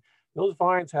 3, those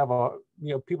vines have a,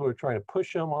 people are trying to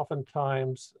push them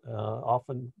oftentimes.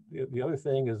 Often the other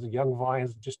thing is the young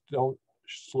vines just don't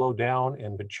slow down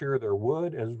and mature their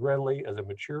wood as readily as a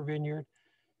mature vineyard.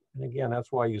 And again,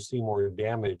 that's why you see more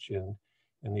damage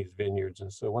in these vineyards.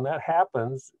 And so when that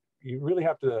happens, you really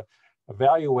have to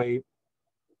evaluate,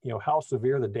 how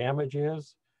severe the damage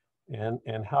is,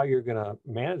 and how you're going to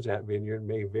manage that vineyard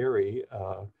may vary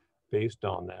based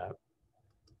on that.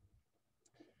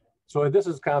 So this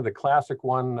is kind of the classic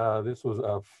one. This was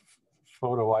a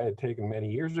photo I had taken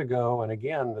many years ago. And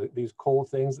again, these cold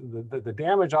things, the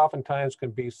damage oftentimes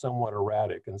can be somewhat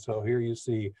erratic. And so here you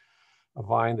see a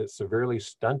vine that's severely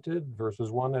stunted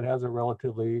versus one that has a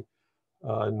relatively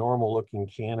normal looking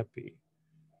canopy.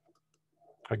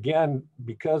 Again,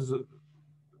 because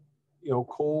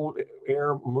cold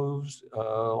air moves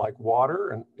like water,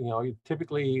 and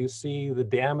typically you see the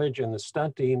damage and the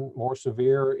stunting more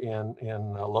severe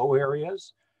in low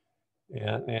areas,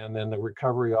 and then the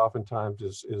recovery oftentimes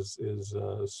is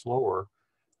slower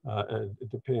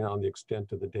depending on the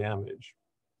extent of the damage.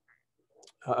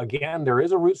 Again, there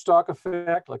is a rootstock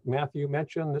effect, like Matthew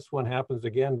mentioned. This one happens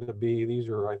again to be, these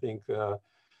are, I think,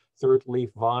 third leaf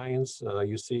vines.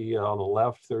 You see on the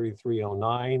left,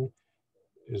 3309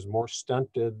 is more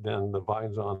stunted than the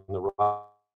vines on the right,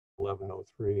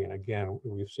 1103. And again,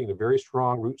 we've seen a very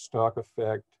strong rootstock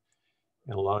effect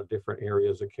in a lot of different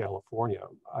areas of California.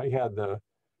 I had the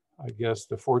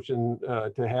fortune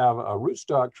to have a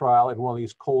rootstock trial in one of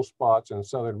these cold spots in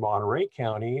southern Monterey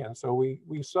County. And so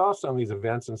we saw some of these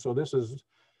events. And so this is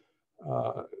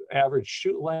average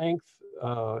shoot length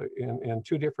in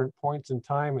 2 different points in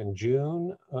time in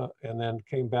June, and then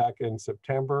came back in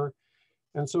September.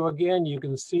 And so again, you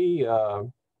can see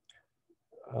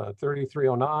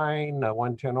 3309,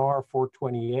 110R,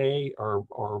 428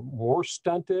 are more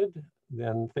stunted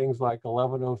than things like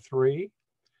 1103.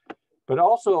 But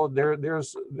also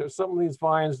there's some of these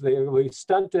vines, they'll be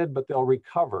stunted, but they'll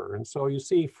recover. And so you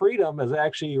see Freedom is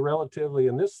actually relatively,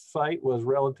 in this site, was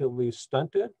relatively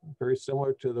stunted, very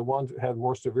similar to the ones that had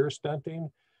more severe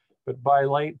stunting. But by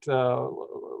late,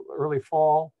 early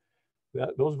fall,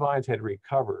 those vines had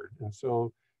recovered. And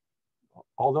so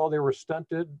although they were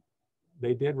stunted,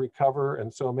 they did recover,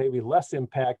 and so maybe less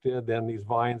impacted than these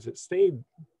vines that stayed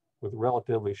with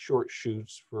relatively short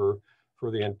shoots for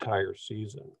the entire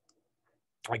season.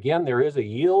 Again, there is a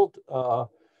yield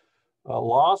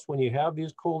loss when you have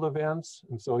these cold events.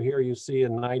 And so here you see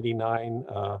in 99,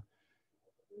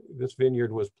 this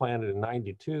vineyard was planted in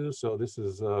 92. So this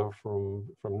is from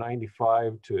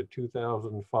 95 to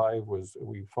 2005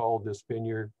 we followed this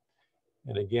vineyard.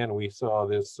 And again, we saw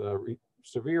this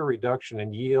severe reduction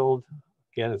in yield.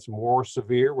 Again, it's more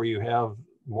severe where you have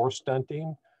more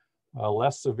stunting,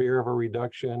 less severe of a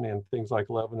reduction in things like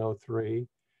 1103.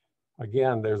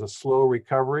 Again, there's a slow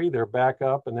recovery, they're back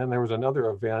up, and then there was another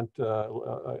event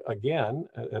again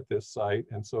at this site.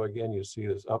 And so again, you see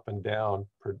this up and down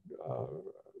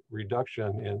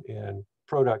reduction in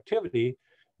productivity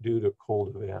due to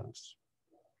cold events.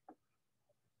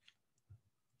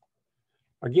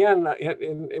 Again,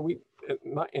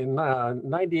 in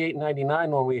 98,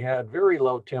 99, when we had very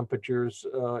low temperatures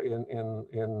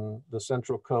in the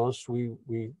Central Coast,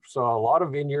 we saw a lot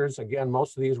of vineyards. Again,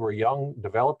 most of these were young,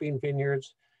 developing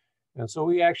vineyards. And so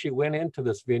we actually went into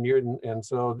this vineyard. And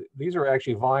so these are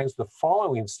actually vines the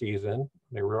following season.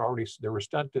 They were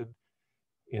stunted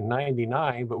in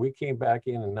 99, but we came back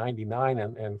in 99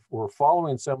 and we're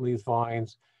following some of these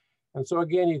vines. And so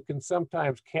again, you can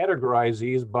sometimes categorize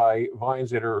these by vines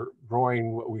that are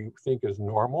growing what we think is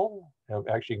normal, have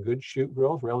actually good shoot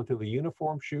growth, relatively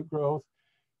uniform shoot growth,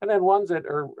 and then ones that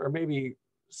are maybe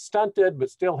stunted but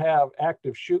still have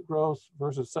active shoot growth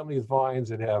versus some of these vines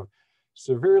that have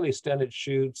severely stunted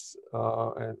shoots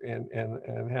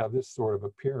and have this sort of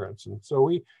appearance. And so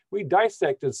we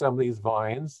dissected some of these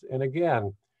vines, and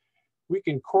again, we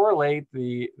can correlate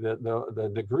the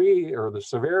degree or the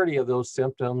severity of those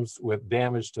symptoms with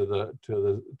damage to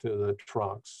the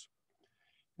trunks.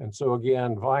 And so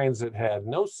again, vines that had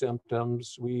no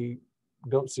symptoms, we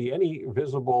don't see any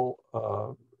visible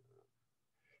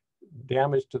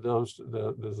damage to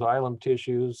the xylem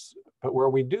tissues. But where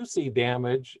we do see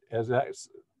damage, as that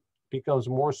becomes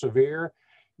more severe,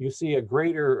 you see a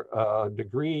greater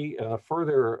degree and a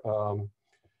further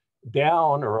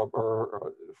down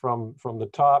or from the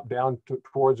top down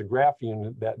towards the graft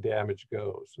unit, that damage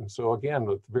goes. And so again,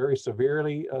 with very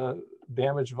severely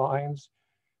damaged vines,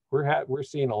 we're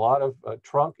seeing a lot of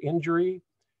trunk injury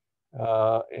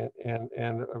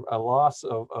and a loss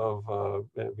of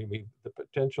maybe the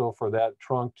potential for that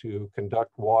trunk to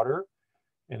conduct water.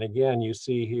 And again, you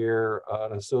see here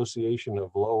an association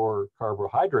of lower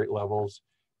carbohydrate levels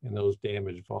in those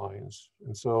damaged vines.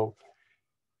 And so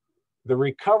the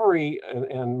recovery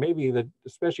and maybe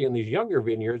especially in these younger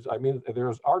vineyards, I mean,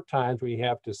 are times when you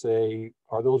have to say,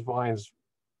 are those vines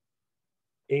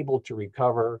able to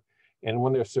recover? And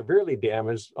when they're severely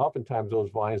damaged, oftentimes those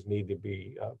vines need to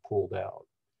be pulled out.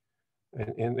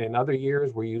 And in other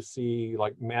years where you see,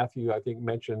 like Matthew, I think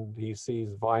mentioned, he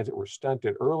sees vines that were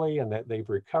stunted early and that they've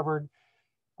recovered.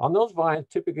 On those vines,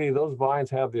 typically those vines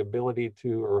have the ability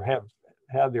to, or have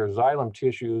their xylem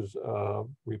tissues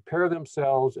repair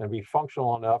themselves and be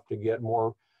functional enough to get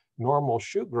more normal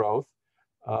shoot growth.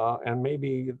 And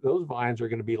maybe those vines are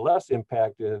going to be less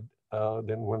impacted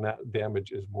than when that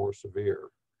damage is more severe.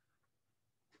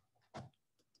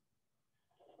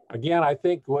 Again, I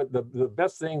think what the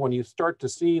best thing when you start to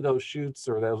see those shoots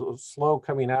or those slow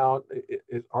coming out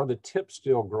are the tips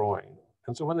still growing.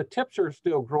 And so when the tips are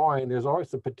still growing, there's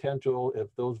always the potential, if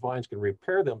those vines can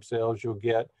repair themselves, you'll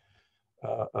get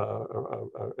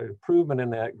an improvement in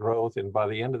that growth. And by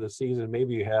the end of the season,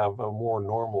 maybe you have a more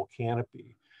normal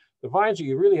canopy. The vines that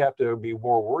you really have to be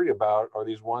more worried about are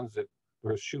these ones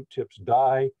where shoot tips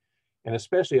die. And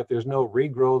especially if there's no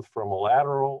regrowth from a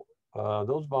lateral,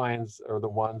 those vines are the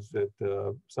ones that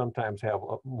sometimes have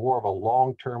more of a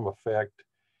long-term effect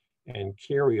and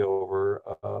carryover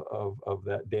of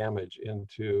that damage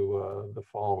into the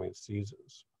following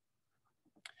seasons.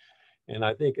 And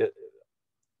I think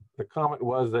the comment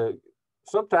was that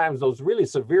sometimes those really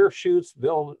severe shoots,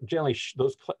 they'll generally,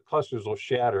 those clusters will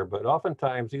shatter, but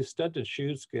oftentimes these stunted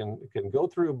shoots can go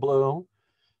through bloom.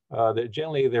 That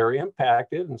generally they're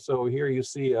impacted. And so here you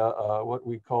see what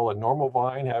we call a normal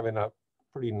vine having a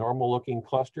pretty normal looking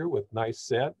cluster with nice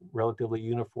set, relatively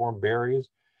uniform berries.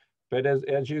 But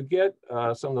as you get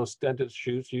some of those stunted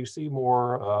shoots, you see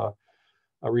more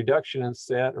a reduction in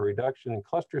set, a reduction in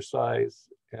cluster size,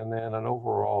 and then an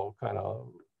overall kind of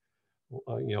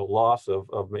loss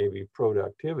of maybe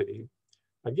productivity.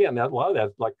 Again, a lot of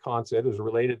that, like Kaan said, is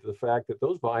related to the fact that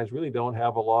those vines really don't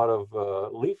have a lot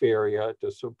of leaf area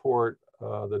to support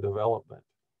the development.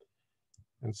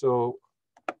 And so,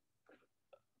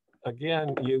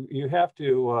 again, you have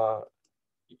to,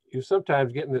 you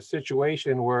sometimes get in this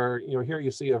situation where, here you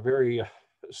see a very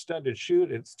stunted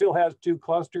shoot. It still has two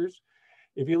clusters.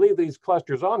 If you leave these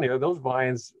clusters on there, those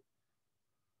vines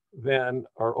then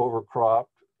are overcropped.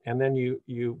 And then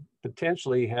you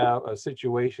potentially have a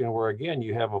situation where, again,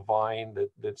 you have a vine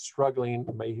that's struggling,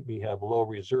 maybe have low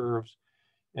reserves.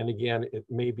 And again, it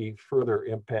may be further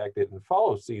impacted in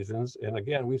follow seasons. And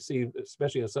again, we see,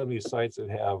 especially in some of these sites that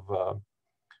have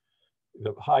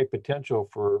the high potential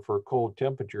for cold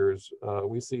temperatures,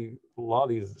 we see a lot of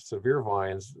these severe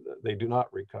vines, they do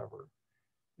not recover.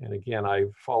 And again,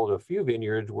 I've followed a few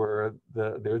vineyards where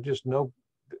there's just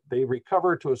they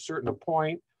recover to a certain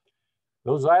point.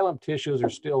 Those xylem tissues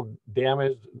are still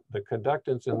damaged. The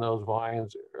conductance in those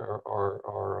vines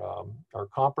are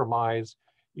compromised.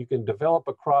 You can develop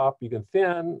a crop, you can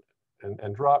thin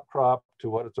and drop crop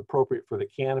to what is appropriate for the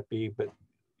canopy, but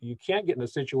you can't get in a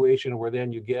situation where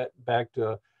then you get back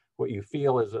to what you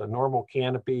feel is a normal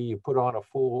canopy. You put on a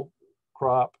full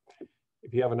crop.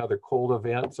 If you have another cold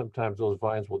event, sometimes those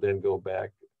vines will then go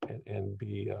back and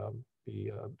be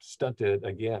stunted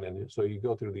again. And so you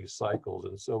go through these cycles.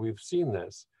 And so we've seen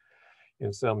this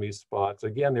in some of these spots.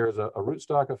 Again, there's a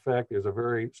rootstock effect. There's a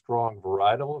very strong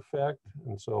varietal effect.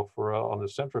 And so for on the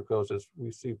Central Coast,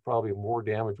 we see probably more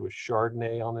damage with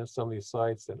Chardonnay on some of these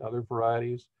sites than other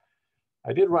varieties.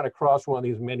 I did run across one of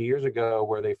these many years ago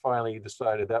where they finally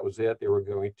decided that was it. They were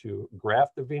going to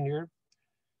graft the vineyard.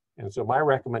 And so my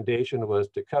recommendation was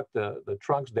to cut the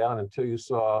trunks down until you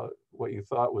saw what you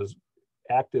thought was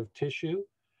active tissue.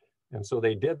 And so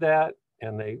they did that,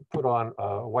 and they put on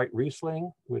white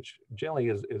Riesling, which generally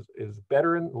is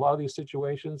better in a lot of these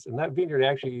situations. And that vineyard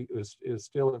actually is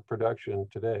still in production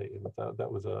today. And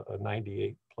that was a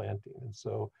 98 planting. And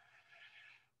so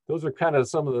those are kind of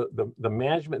some of the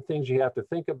management things you have to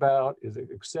think about, is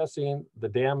assessing the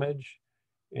damage.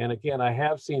 And again, I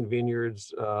have seen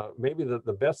vineyards, maybe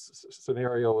the best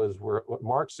scenario is where what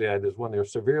Mark said is when they're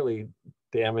severely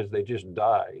damaged, they just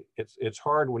die. It's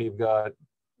hard when you've got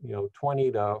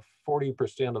 20 to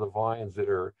 40% of the vines that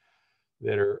are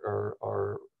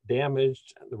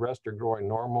damaged, the rest are growing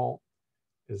normal.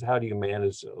 is how do you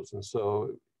manage those? And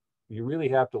so you really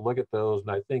have to look at those,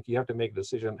 and I think you have to make a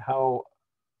decision, how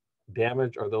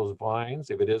damaged are those vines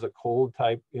if it is a cold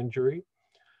type injury,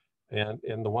 and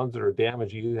the ones that are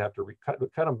damaged, you have to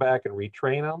cut them back and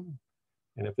retrain them,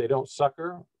 and if they don't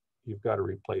sucker, you've got to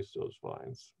replace those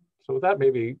vines. So with that,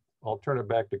 maybe I'll turn it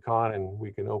back to Kaan and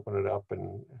we can open it up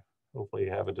and hopefully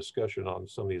have a discussion on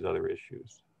some of these other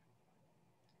issues.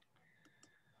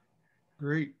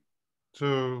 Great.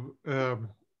 So,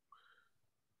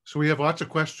 so we have lots of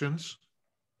questions,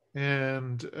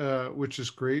 and which is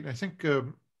great. I think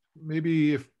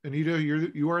maybe if Anita,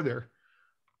 you are there,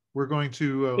 we're going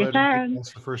to let Anita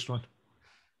ask the first one.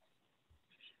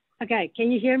 Okay,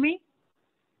 can you hear me?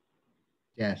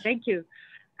 Yes. Thank you.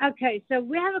 Okay, so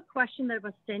we have a question that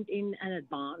was sent in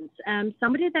advance.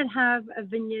 Somebody that have a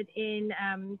vineyard in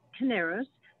Canaros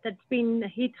that's been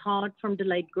hit hard from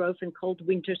delayed growth and cold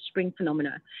winter spring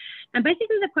phenomena. And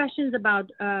basically the question is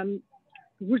about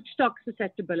rootstock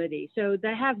susceptibility. So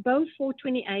they have both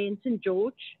 420A and St.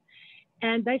 George,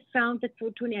 and they found that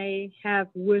 420A have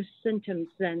worse symptoms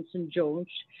than St.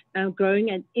 George growing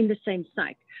in the same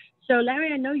site. So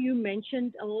Larry, I know you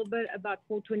mentioned a little bit about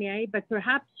 420A, but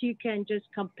perhaps you can just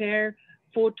compare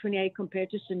 420A compared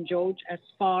to St. George as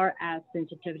far as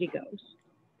sensitivity goes.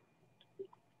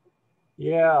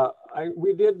 Yeah,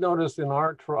 we did notice in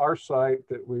our site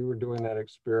that we were doing that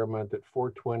experiment that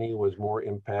 420 was more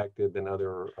impacted than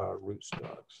other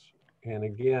rootstocks. And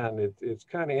again, it's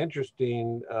kind of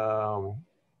interesting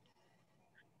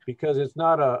because it's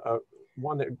not a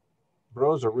one that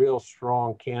grows a real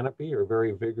strong canopy or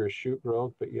very vigorous shoot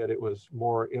growth, but yet it was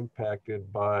more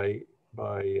impacted by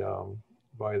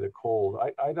the cold.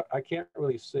 I can't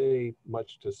really say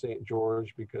much to St.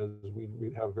 George because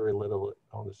we have very little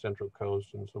on the Central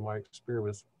Coast, and so my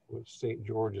experience with St.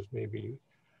 George is maybe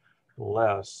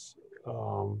less.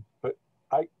 But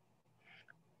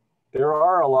there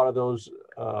are a lot of those.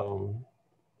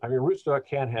 I mean, rootstock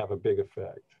can have a big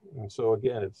effect, and so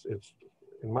again, it's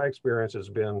in my experience has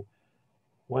been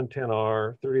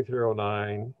 110R,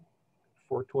 3309,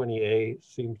 420A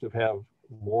seems to have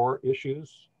more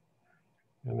issues.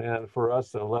 And then for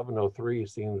us, the 1103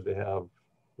 seems to have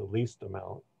the least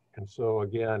amount. And so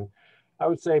again, I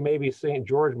would say maybe St.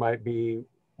 George might be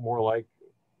more like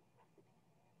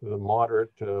the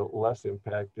moderate to less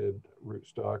impacted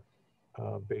rootstock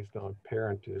based on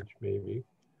parentage, maybe.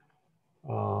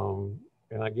 And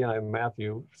again,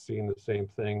 Matthew seen the same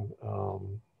thing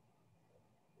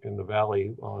in the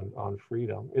valley on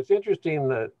Freedom. It's interesting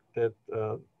that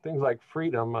things like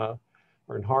Freedom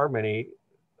or in Harmony,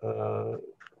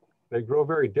 they grow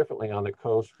very differently on the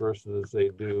coast versus they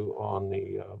do on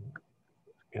the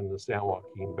in the San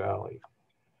Joaquin Valley.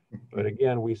 But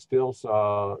again, we still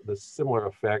saw the similar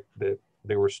effect that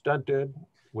they were stunted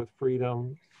with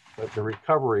Freedom, but the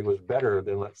recovery was better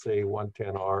than, let's say,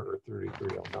 110R or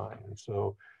 3309. And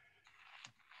so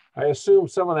I assume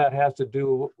some of that has to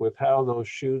do with how those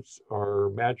shoots are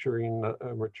maturing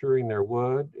their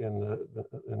wood in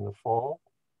the fall.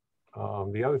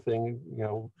 The other thing, you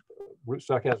know,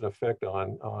 rootstock has an effect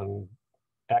on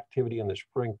activity in the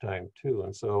springtime too,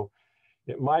 and so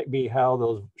it might be how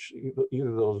those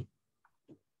either those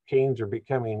canes are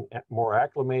becoming more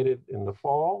acclimated in the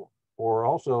fall, or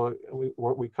also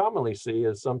what we commonly see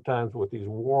is sometimes with these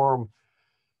warm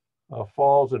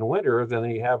falls and winters, and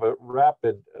then you have a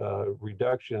rapid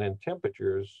reduction in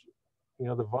temperatures. You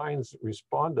know, the vines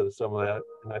respond to some of that,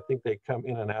 and I think they come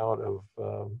in and out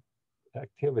of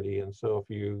activity. And so if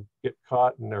you get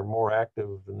caught and they're more active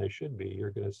than they should be, you're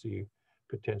going to see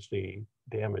potentially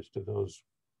damage to those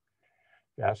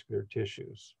vascular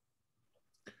tissues.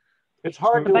 It's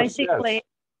hard to assess.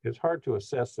 It's hard to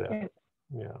assess that.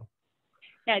 Yeah.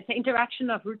 Yeah, it's the interaction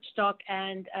of rootstock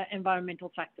and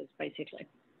environmental factors, basically.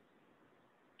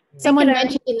 Someone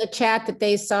mentioned in the chat that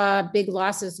they saw big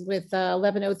losses with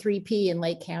 1103P in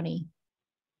Lake County.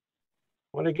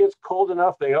 When it gets cold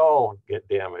enough, they all get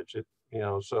damaged. You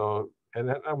know, so,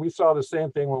 and we saw the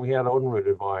same thing when we had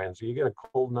odin-rooted vines. You get a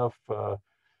cold enough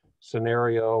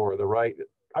scenario or the right,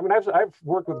 I mean, I've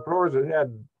worked with growers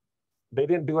that they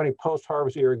didn't do any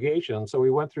post-harvest irrigation. So we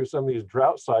went through some of these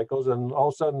drought cycles and all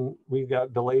of a sudden we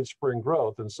got delayed spring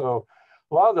growth. And so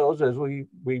a lot of those, as we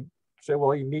say,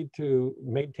 well, you need to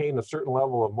maintain a certain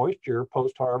level of moisture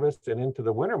post-harvest and into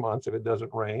the winter months if it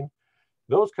doesn't rain.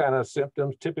 Those kind of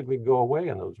symptoms typically go away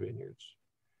in those vineyards.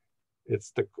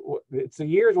 It's the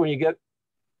years when you get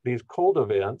these cold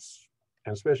events,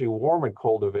 and especially warm and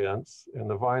cold events, and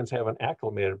the vines haven't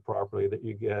acclimated properly, that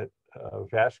you get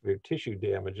vascular tissue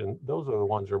damage, and those are the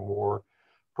ones that are more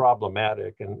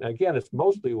problematic. And again, it's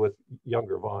mostly with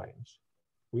younger vines.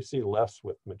 we see less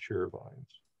with mature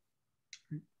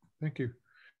vines. Thank you.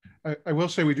 I will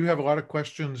say we do have a lot of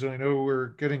questions, and I know we're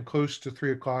getting close to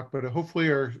 3 o'clock, but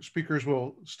hopefully our speakers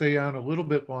will stay on a little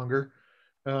bit longer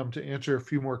to answer a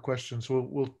few more questions.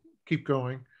 We'll keep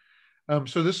going.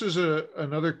 So this is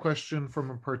another question from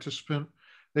a participant.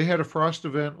 They had a frost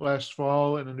event last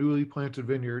fall in a newly planted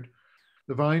vineyard.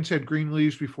 The vines had green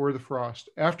leaves before the frost.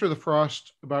 After the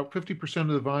frost, about 50% of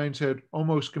the vines had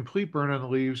almost complete burn on the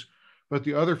leaves, but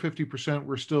the other 50%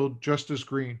 were still just as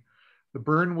green. The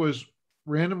burn was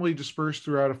randomly dispersed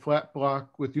throughout a flat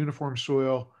block with uniform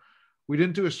soil. We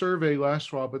didn't do a survey last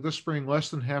fall, but this spring less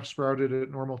than half sprouted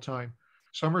at normal time.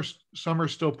 Some are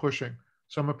still pushing.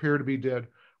 Some appear to be dead.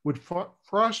 Would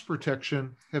frost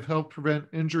protection have helped prevent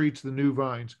injury to the new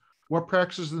vines? What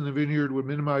practices in the vineyard would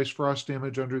minimize frost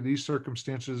damage under these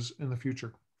circumstances in the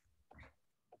future?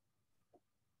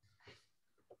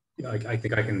 Yeah, I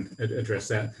think I can address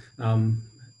that.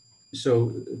 So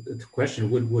the question,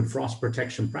 would frost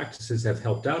protection practices have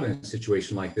helped out in a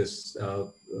situation like this?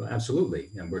 Absolutely.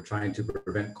 And we're trying to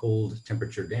prevent cold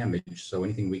temperature damage. So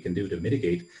anything we can do to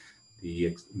mitigate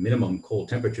the minimum cold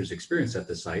temperatures experienced at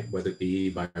the site, whether it be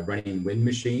by running wind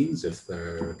machines, if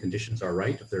the conditions are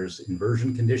right, if there's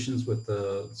inversion conditions with,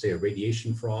 say, a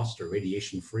radiation frost or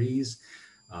radiation freeze,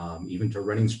 even to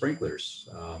running sprinklers.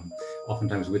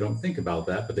 Oftentimes we don't think about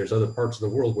that, but there's other parts of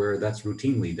the world where that's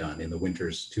routinely done in the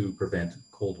winters to prevent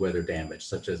cold weather damage,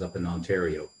 such as up in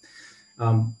Ontario.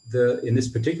 In this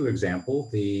particular example,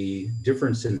 the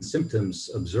difference in symptoms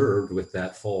observed with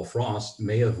that fall frost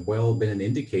may have well been an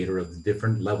indicator of the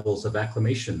different levels of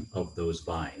acclimation of those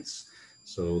vines.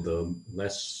 So the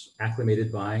less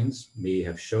acclimated vines may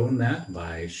have shown that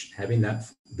by having that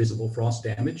visible frost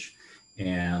damage.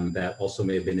 And that also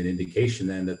may have been an indication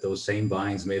then that those same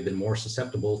vines may have been more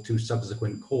susceptible to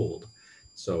subsequent cold.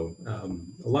 So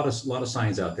a lot of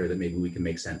signs out there that maybe we can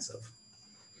make sense of.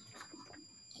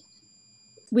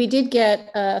 We did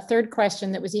get a third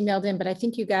question that was emailed in, but I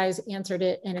think you guys answered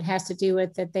it, and it has to do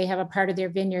with that they have a part of their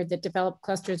vineyard that developed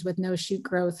clusters with no shoot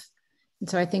growth. And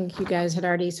so I think you guys had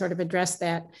already sort of addressed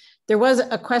that. There was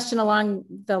a question along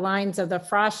the lines of the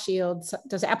frost shield.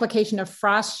 Does application of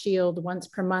frost shield once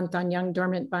per month on young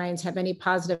dormant vines have any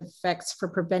positive effects for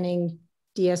preventing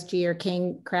DSG or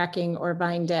cane cracking or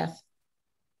vine death?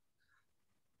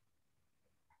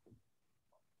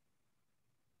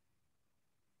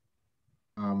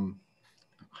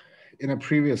 In a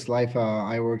previous life,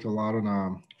 I worked a lot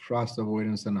on frost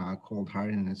avoidance and cold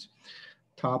hardiness.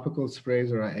 Topical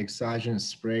sprays or exogenous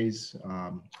sprays,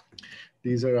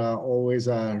 these are always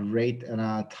rate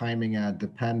and timing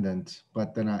dependent.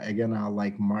 But then again,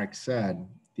 like Mark said,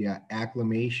 the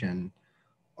acclimation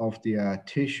of the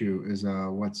tissue is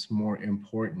what's more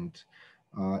important.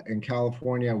 In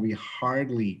California, we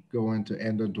hardly go into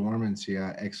endodormancy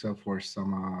except for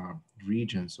some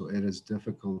regions. So it is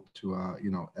difficult to,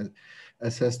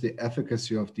 assess the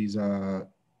efficacy of these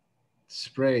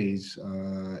sprays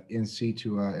in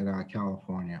situ in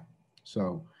California.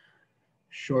 So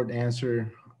short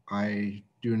answer, I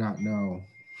do not know.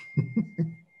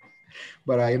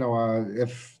 But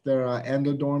if they're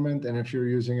endodormant and if you're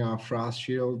using a frost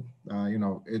shield,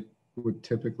 it would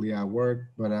typically work.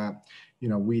 But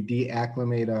we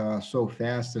deacclimate so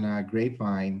fast in a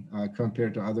grapevine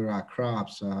compared to other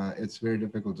crops. It's very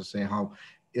difficult to say how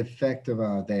effective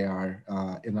they are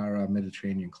in our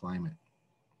Mediterranean climate.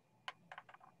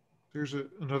 There's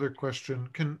another question.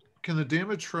 Can the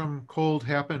damage from cold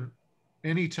happen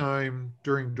anytime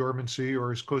during dormancy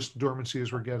or as close to dormancy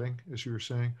as we're getting, as you were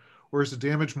saying? Or is the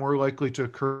damage more likely to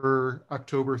occur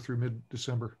October through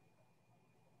mid-December?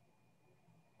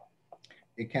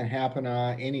 It can happen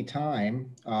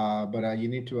anytime, but you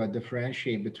need to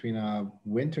differentiate between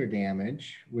winter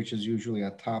damage, which is usually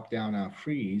a top-down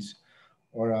freeze,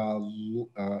 or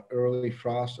early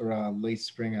frost or late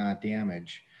spring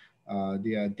damage.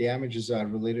 The damage is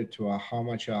related to how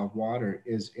much water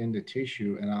is in the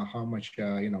tissue and how much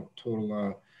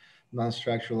total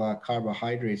non-structural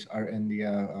carbohydrates are in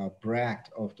the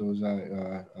bract of those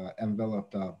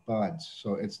enveloped buds.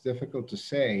 So it's difficult to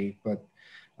say, but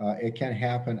it can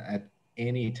happen at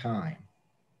any time.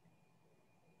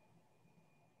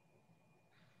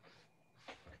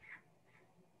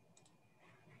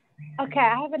 Okay,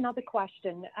 I have another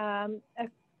question. A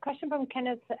question from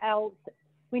Kenneth L.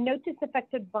 We notice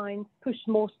affected vines push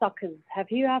more suckers.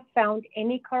 Have you found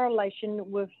any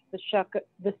correlation with the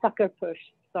sucker push?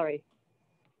 Sorry.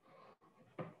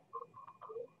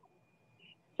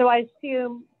 So I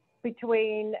assume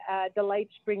between the late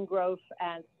spring growth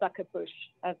and sucker push,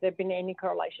 has there been any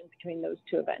correlation between those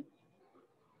two events?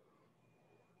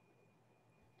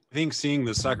 I think seeing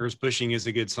the suckers pushing is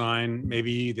a good sign.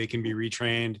 Maybe they can be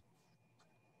retrained.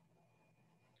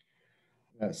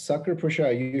 Sucker push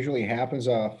usually happens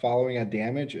following a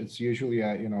damage. It's usually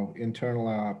a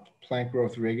internal plant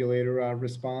growth regulator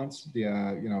response.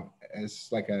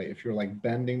 It's like if you're like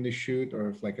bending the shoot, or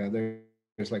if like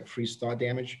there's like freeze thaw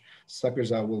damage,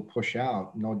 suckers will push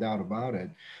out, no doubt about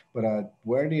it. But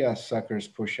where the suckers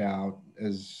push out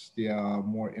is the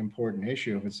more important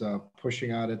issue. If it's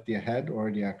pushing out at the head or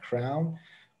the crown,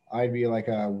 I'd be like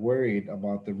worried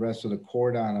about the rest of the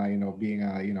cordon, being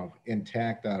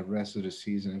intact the rest of the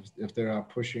season. If they're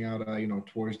pushing out,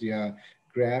 towards the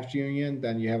graft union,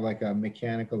 then you have like a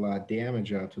mechanical damage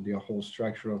to the whole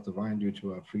structure of the vine due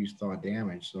to a freeze thaw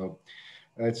damage. So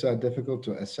it's difficult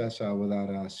to assess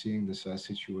without seeing this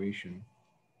situation.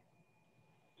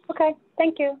 Okay,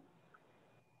 thank you.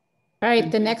 All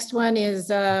right, the next one is,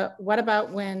 what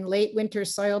about when late winter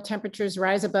soil temperatures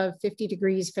rise above 50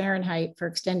 degrees Fahrenheit for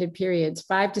extended periods,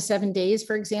 5 to 7 days,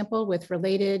 for example, with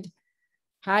related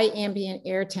high ambient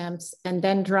air temps, and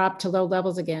then drop to low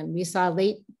levels again? We saw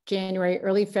late January,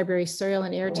 early February soil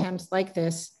and air temps like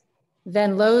this.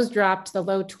 Then lows dropped to the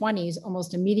low 20s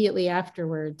almost immediately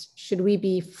afterwards. Should we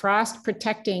be frost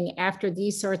protecting after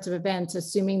these sorts of events,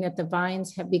 assuming that the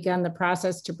vines have begun the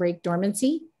process to break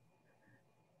dormancy?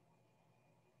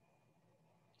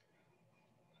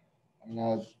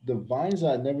 The vines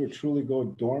never truly go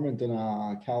dormant in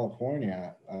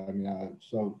California.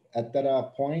 So at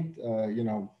that point,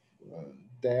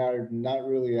 they are not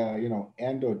really,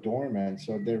 endodormant,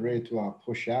 so they're ready to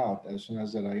push out as soon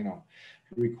as that,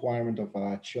 requirement of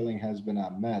chilling has been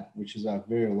met, which is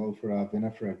very low for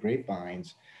vinifera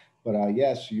grapevines. But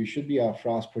yes, you should be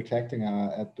frost protecting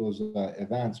at those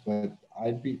events. But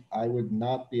I would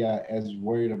not be as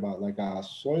worried about like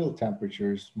soil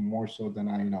temperatures more so than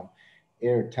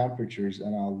air temperatures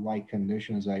and light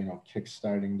conditions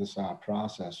kickstarting this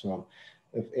process. So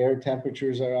if air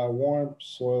temperatures are warm,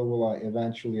 soil will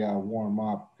eventually warm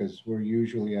up, because we're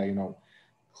usually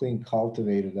clean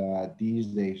cultivated these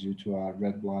days due to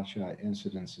red blotch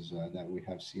incidences that we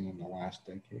have seen in the last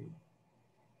decade.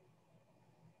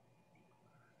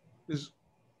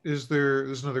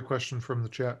 There's another question from the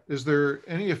chat. Is there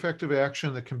any effective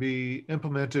action that can be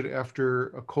implemented after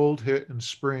a cold hit in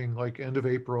spring, like end of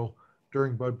April,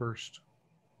 during bud burst?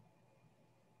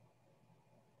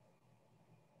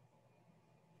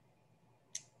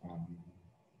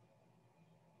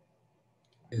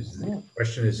 Is the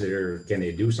question, can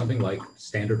they do something like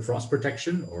standard frost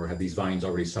protection, or have these vines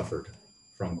already suffered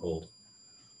from cold?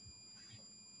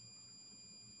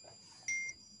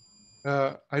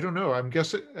 I don't know. I'm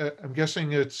guessing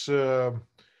it's, let's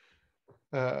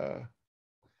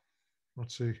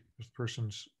see if the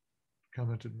person's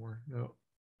commented more. No.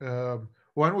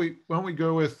 Why don't we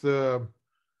go with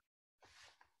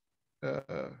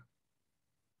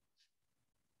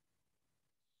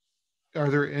are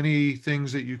there any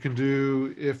things that you can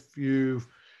do if you've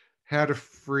had a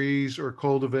freeze or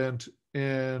cold event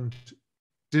and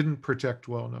didn't protect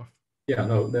well enough? Yeah,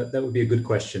 no, that would be a good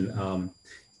question.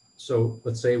 So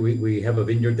let's say we have a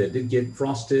vineyard that did get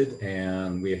frosted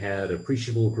and we had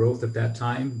appreciable growth at that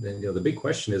time. Then the big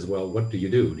question is, well, what do?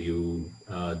 Do you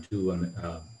do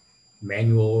a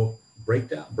manual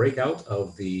breakout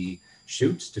of the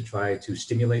shoots to try to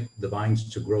stimulate the vines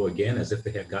to grow again as if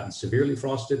they had gotten severely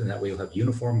frosted, and that way you'll have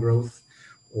uniform growth?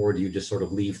 Or do you just sort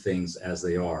of leave things as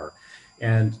they are?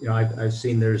 And I've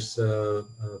seen there's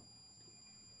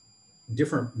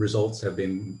different results have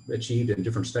been achieved in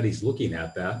different studies looking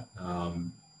at that.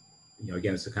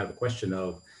 Again, it's a kind of a question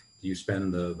of, do you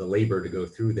spend the labor to go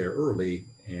through there early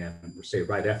and say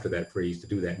right after that freeze to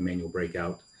do that manual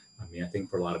breakout? I think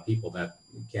for a lot of people that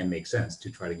can make sense to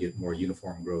try to get more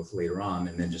uniform growth later on,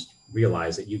 and then just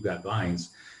realize that you've got vines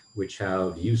which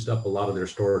have used up a lot of their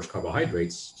storage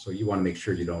carbohydrates. So you want to make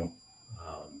sure you don't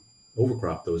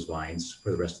overcrop those vines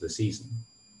for the rest of the season.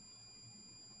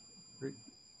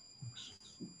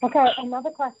 Okay, another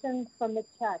question from the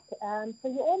chat. So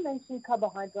you all mentioned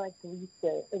carbohydrate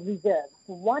reserves.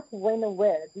 What, when, and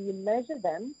where do you measure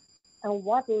them, and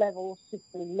what levels should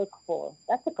we look for?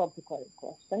 That's a complicated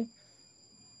question.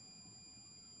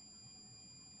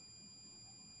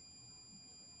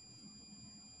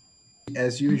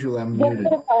 As usual, I'm muted.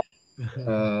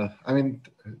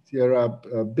 Your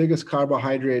biggest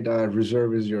carbohydrate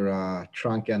reserve is your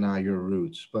trunk and your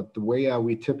roots. But the way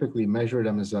we typically measure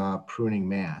them is pruning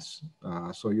mass.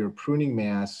 So your pruning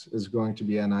mass is going to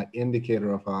be an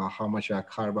indicator of how much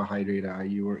carbohydrate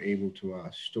you were able to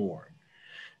store.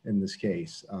 in this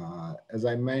case. As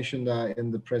I mentioned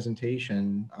in the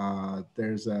presentation,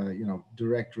 there's a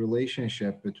direct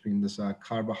relationship between this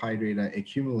carbohydrate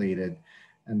accumulated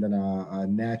and then a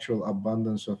natural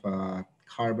abundance of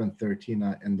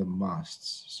carbon-13 in the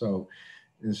musts. So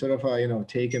instead of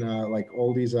taking like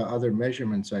all these other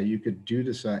measurements, you could do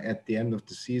this at the end of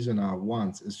the season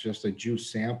once. It's just a juice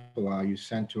sample you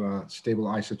send to a stable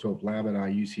isotope lab at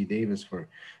UC Davis for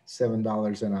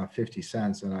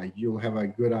 $7.50, and you'll have a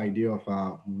good idea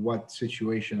of what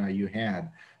situation you had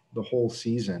the whole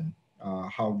season,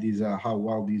 how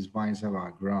well these vines have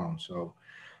grown. So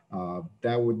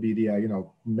that would be the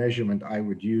measurement I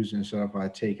would use instead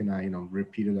of taking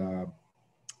repeated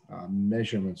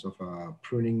measurements of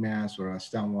pruning mass or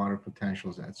stem water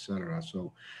potentials, etc.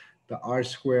 So the R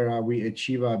square we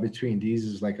achieve between these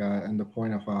is like in the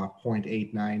point of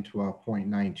 0.89 to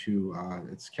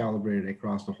 0.92. It's calibrated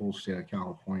across the whole state of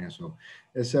California. So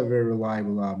it's a very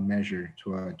reliable measure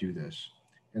to do this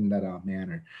in that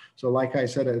manner. So like I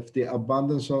said, if the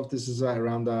abundance of this is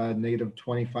around negative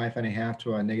 25.5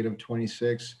 to negative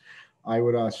 26, I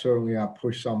would certainly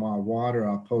push some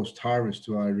water post-harvest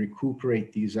to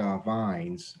recuperate these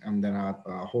vines, and then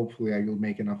hopefully I will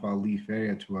make enough leaf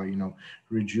area to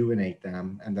rejuvenate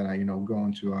them, and then go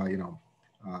into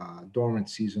dormant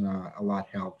season a lot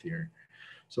healthier.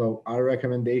 So our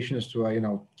recommendation is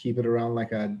to keep it around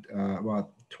like about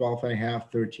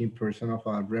 12.5, 13%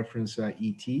 of reference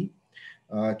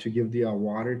ET to give the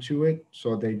water to it,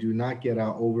 so they do not get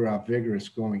over vigorous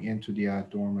going into the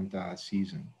dormant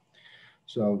season.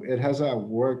 So it has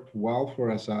worked well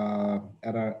for us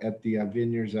at the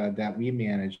vineyards that we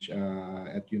manage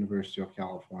at University of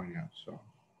California. So,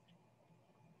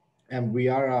 and we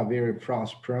are very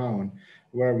frost prone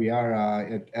where we are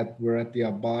we're at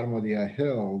the bottom of the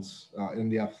hills in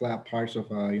the flat parts of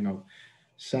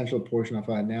central portion of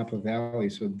Napa Valley.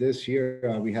 So this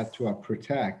year we had to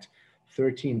protect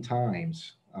 13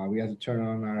 times. We had to turn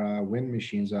on our wind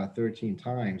machines 13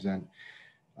 times, and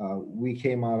we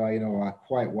came out,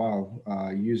 quite well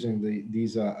using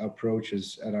these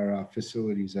approaches at our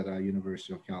facilities at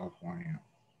University of California.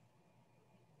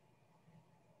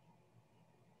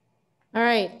 All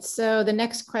right, so the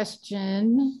next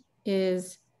question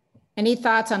is, any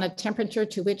thoughts on a temperature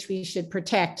to which we should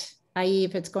protect, i.e.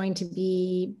 if it's going to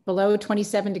be below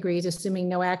 27 degrees, assuming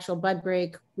no actual bud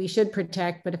break, we should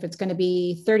protect, but if it's going to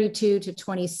be 32 to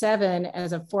 27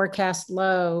 as a forecast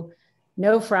low,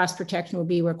 no frost protection will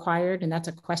be required, and that's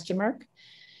a question mark.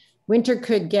 Winter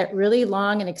could get really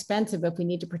long and expensive if we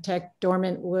need to protect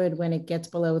dormant wood when it gets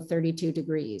below 32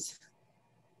 degrees.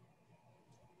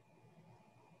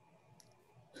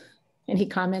 Any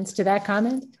comments to that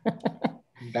comment?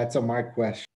 That's a Mark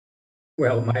question.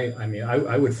 Well,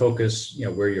 I would focus,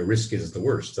 where your risk is the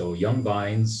worst. So young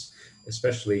vines,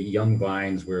 especially young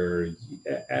vines where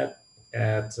at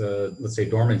let's say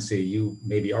dormancy, you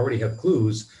maybe already have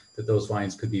clues that those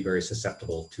vines could be very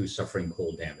susceptible to suffering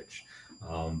cold damage.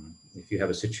 If you have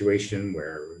a situation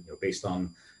where, based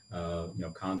on,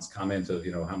 Kaan's comment of,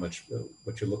 how much,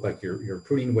 what you look like your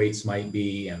pruning weights might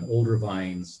be, and older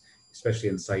vines, especially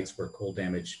in sites where cold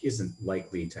damage isn't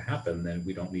likely to happen, then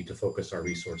we don't need to focus our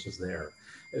resources there.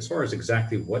 As far as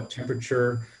exactly what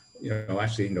temperature,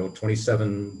 actually,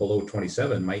 27, below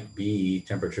 27 might be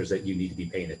temperatures that you need to be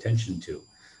paying attention to.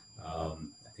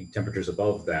 I think temperatures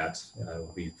above that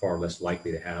will be far less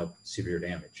likely to have severe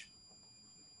damage.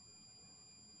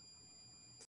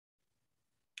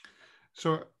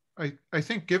 So I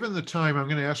think given the time, I'm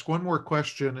going to ask one more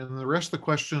question, and the rest of the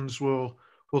questions we'll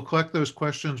collect those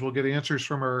questions. We'll get answers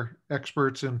from our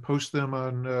experts and post them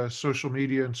on social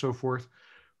media and so forth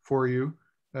for you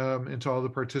and to all the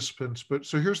participants. But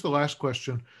so here's the last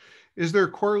question. Is there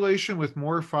a correlation with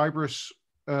more fibrous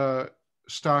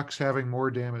stocks having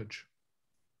more damage?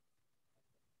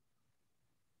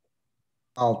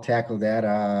 I'll tackle that.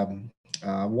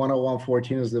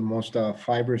 10114 is the most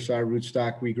fibrous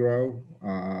rootstock we grow,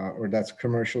 or that's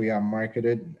commercially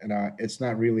marketed, and it's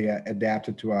not really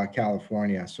adapted to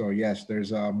California. So yes,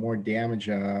 there's more damage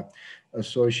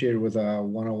associated with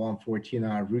 10114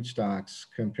 rootstocks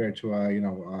compared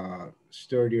to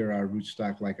sturdier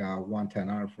rootstock like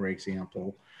 110R, for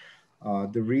example.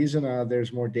 The reason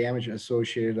there's more damage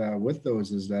associated with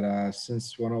those is that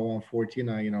since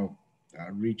 10114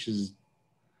 reaches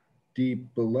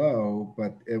deep below,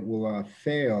 but it will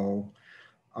fail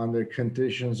under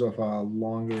conditions of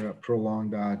longer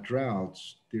prolonged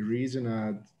droughts. The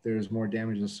reason there's more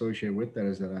damage associated with that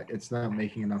is that it's not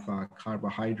making enough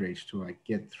carbohydrates to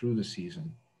get through the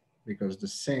season, because the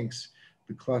sinks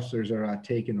the clusters are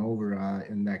taken over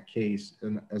in that case,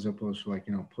 and as opposed to, like,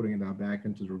 you know, putting it back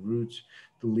into the roots,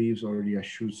 the leaves, or the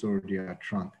shoots, or the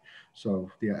trunk. So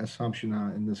the assumption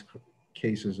in this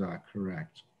case is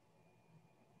correct.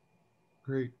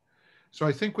 Great. So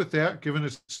I think with that, given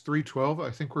it's 3:12,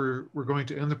 I think we're going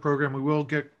to end the program. We will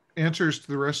get answers to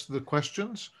the rest of the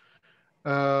questions,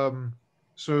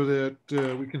 so that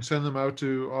we can send them out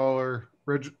to all our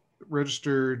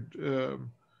registered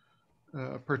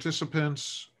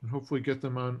participants, and hopefully get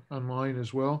them online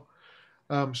as well.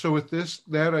 So with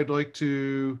that, I'd like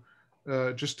to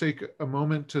just take a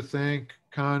moment to thank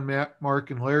Kaan, Matt,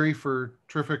 Mark, and Larry for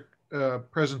terrific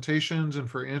presentations and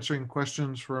for answering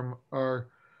questions from our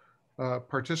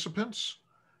participants.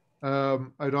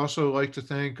 I'd also like to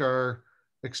thank our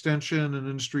extension and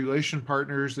industry relation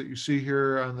partners that you see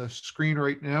here on the screen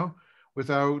right now.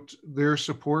 Without their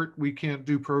support, we can't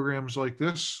do programs like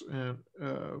this, and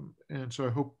so I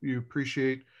hope you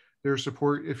appreciate their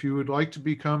support. If you would like to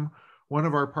become one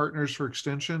of our partners for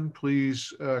extension,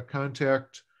 please you can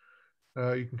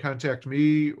contact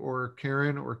me or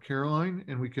Karen or Caroline,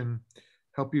 and we can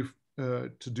help you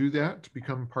to do that, to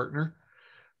become a partner.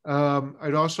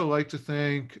 I'd also like to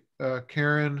thank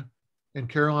Karen and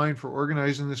Caroline for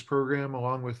organizing this program,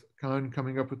 along with Kaan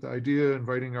coming up with the idea,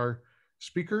 inviting our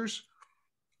speakers.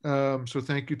 So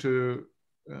thank you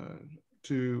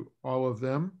to all of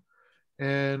them.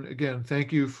 And again,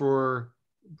 thank you for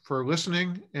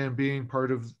listening and being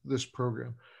part of this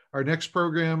program. Our next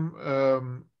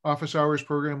program, office hours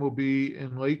program, will be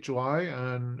in late July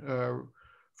on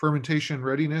fermentation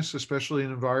readiness, especially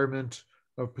in environment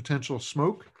of potential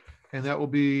smoke. And that will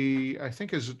be, I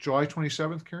think, is it July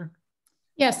 27th, Karen?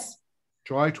 Yes.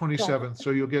 July 27th.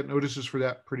 So you'll get notices for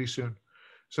that pretty soon.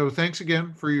 So thanks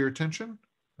again for your attention,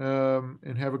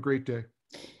 and have a great day.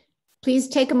 Please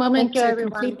take a moment to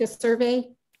everyone. complete the survey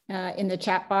in the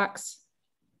chat box.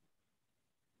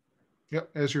 Yep,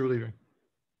 as you're leaving.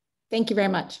 Thank you very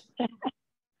much.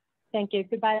 Thank you.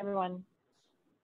 Goodbye, everyone.